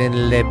host, Stephen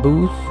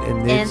LeBooth,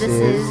 and this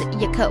is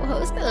your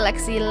co-host,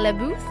 Alexi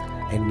LeBooth.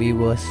 and we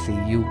will see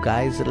you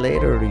guys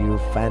later, you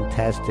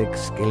fantastic,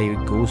 scaly,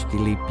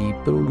 ghostly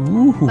people.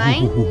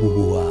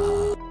 Bye.